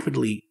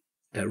rapidly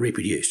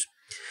reproduce.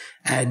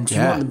 And you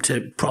want them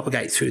to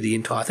propagate through the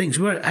entire thing.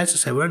 So as I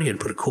say, we're only going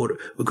to put a quarter.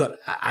 We've got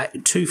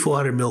two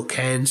 400 ml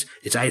cans.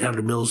 It's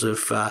 800 mils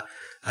of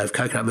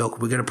coconut milk.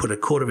 We're going to put a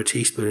quarter of a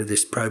teaspoon of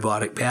this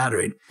probiotic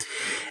powder in.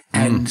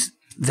 And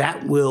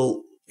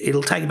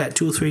it'll take about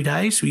 2 or 3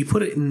 days. So you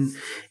put it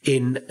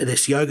in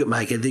this yogurt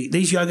maker.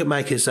 These yogurt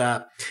makers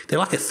they're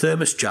like a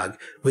thermos jug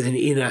with an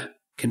inner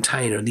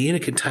container. And the inner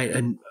container,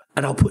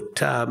 and I'll put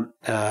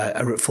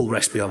a full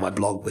recipe on my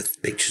blog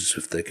with pictures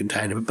of the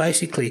container. But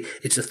basically,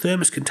 it's a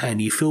thermos container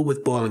you fill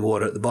with boiling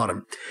water at the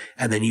bottom,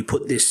 and then you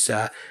put this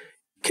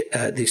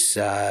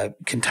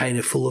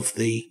container full of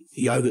the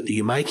yogurt that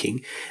you're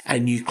making,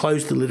 and you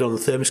close the lid on the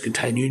thermos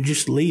container and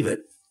just leave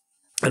it.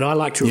 And I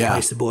like to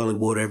replace the boiling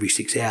water every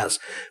 6 hours.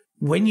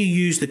 When you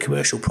use the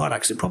commercial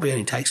products, it probably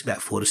only takes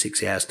about 4 to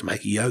 6 hours to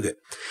make a yogurt.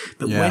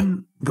 But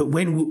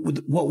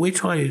what we're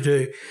trying to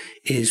do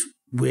is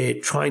we're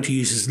trying to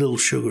use as little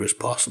sugar as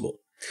possible.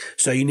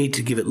 So you need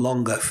to give it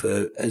longer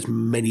for as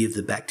many of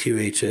the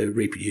bacteria to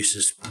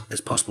reproduce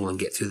as possible and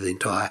get through the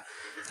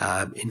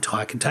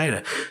entire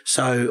container.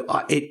 So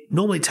it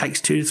normally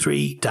takes 2 to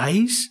 3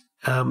 days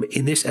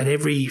in this, and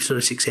every sort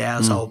of 6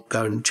 hours I'll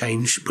go and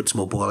put some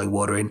more boiling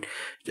water in,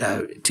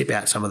 tip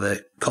out some of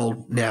the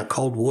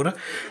cold water,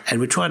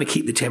 and we're trying to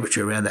keep the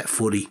temperature around that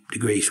 40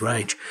 degrees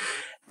range.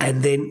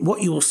 And then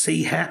what you'll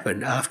see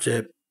happen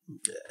after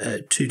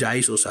 2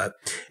 days or so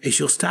is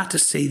you'll start to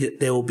see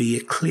that there will be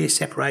a clear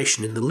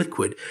separation in the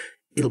liquid.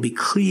 It'll be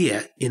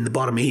clear in the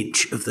bottom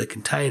edge of the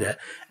container,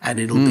 and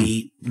it'll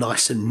be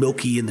nice and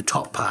milky in the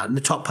top part. And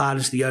the top part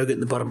is the yogurt,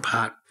 and the bottom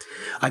part,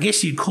 I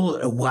guess you'd call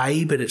it a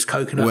whey, but it's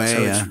coconut.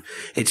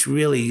 It's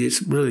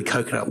really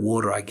coconut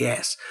water, I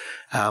guess.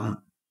 But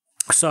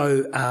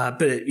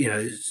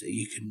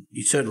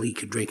you certainly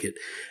can drink it.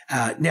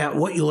 Now,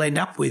 what you'll end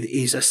up with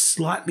is a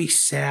slightly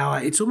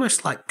sour. It's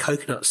almost like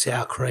coconut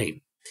sour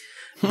cream.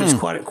 It's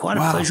quite a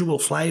pleasurable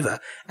flavour,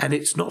 and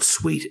it's not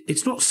sweet.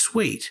 It's not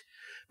sweet,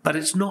 but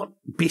it's not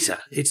bitter.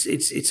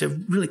 It's a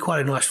really quite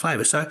a nice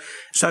flavour. So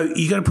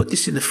you're going to put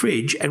this in the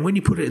fridge, and when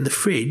you put it in the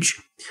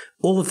fridge,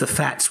 all of the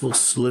fats will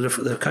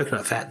solidify. The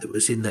coconut fat that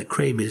was in that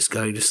cream is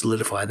going to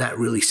solidify, and that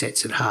really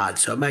sets it hard.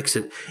 So it makes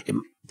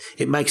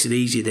it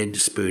easier then to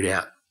spoon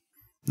out.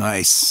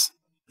 Nice.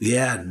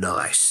 Yeah,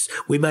 nice.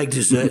 We make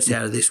desserts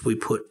out of this. We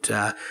put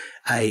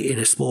in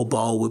a small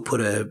bowl, we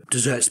put a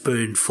dessert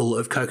spoon full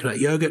of coconut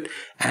yogurt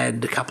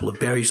and a couple of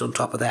berries on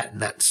top of that,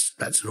 and that's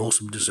an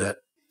awesome dessert.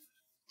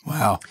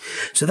 Wow.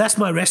 So that's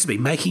my recipe,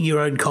 making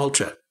your own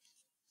culture.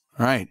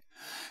 Right.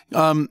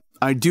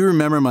 I do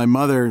remember my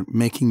mother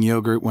making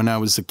yogurt when I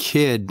was a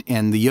kid,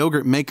 and the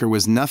yogurt maker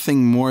was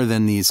nothing more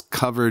than these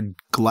covered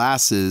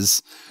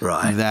glasses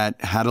that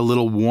had a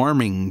little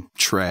warming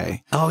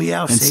tray. Oh,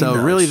 yeah, I've and seen so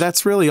those. really,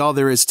 that's really all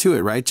there is to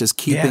it, right? Just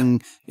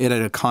keeping it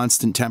at a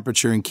constant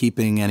temperature and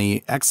keeping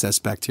any excess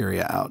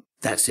bacteria out.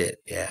 That's it,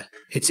 yeah.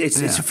 It's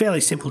a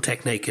fairly simple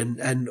technique,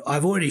 and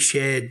I've already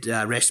shared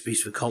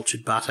recipes for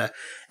cultured butter,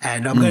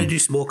 and I'm going to do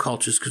some more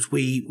cultures because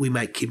we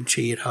make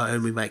kimchi at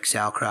home, we make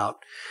sauerkraut,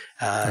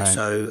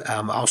 so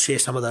I'll share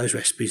some of those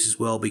recipes as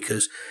well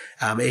because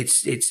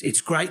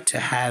it's great to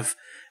have,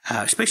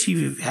 especially if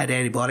you've had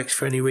antibiotics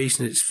for any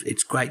reason.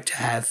 It's great to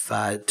have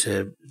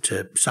to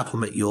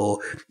supplement your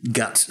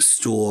gut's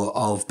store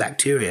of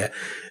bacteria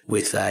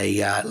with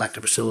a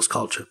lactobacillus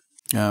culture.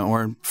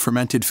 Or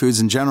fermented foods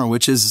in general,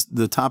 which is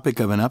the topic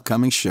of an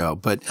upcoming show.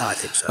 But I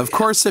think so, of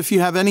course, if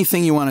you have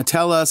anything you want to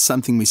tell us,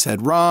 something we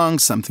said wrong,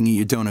 something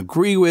you don't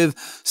agree with,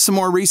 some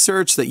more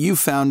research that you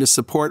found to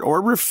support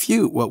or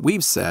refute what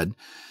we've said,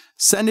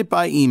 send it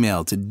by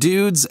email to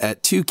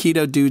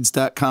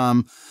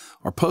dudes@2ketodudes.com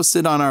or post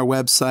it on our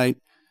website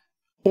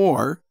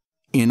or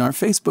in our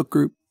Facebook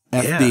group,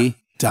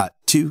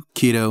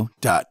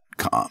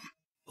 fb.2keto.com.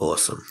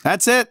 Awesome.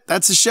 That's it.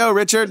 That's the show,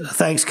 Richard.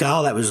 Thanks,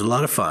 Carl. That was a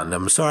lot of fun.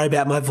 I'm sorry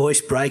about my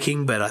voice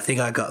breaking, but I think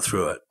I got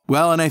through it.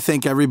 Well, and I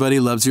think everybody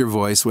loves your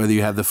voice, whether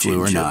you have the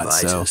flu or not.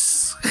 So,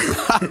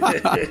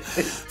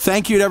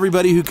 thank you to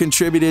everybody who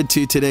contributed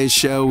to today's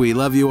show. We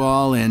love you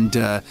all,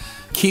 and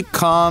keep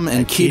calm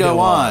and keto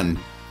on.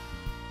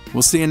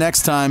 We'll see you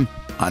next time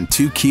on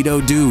 2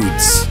 Keto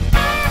Dudes.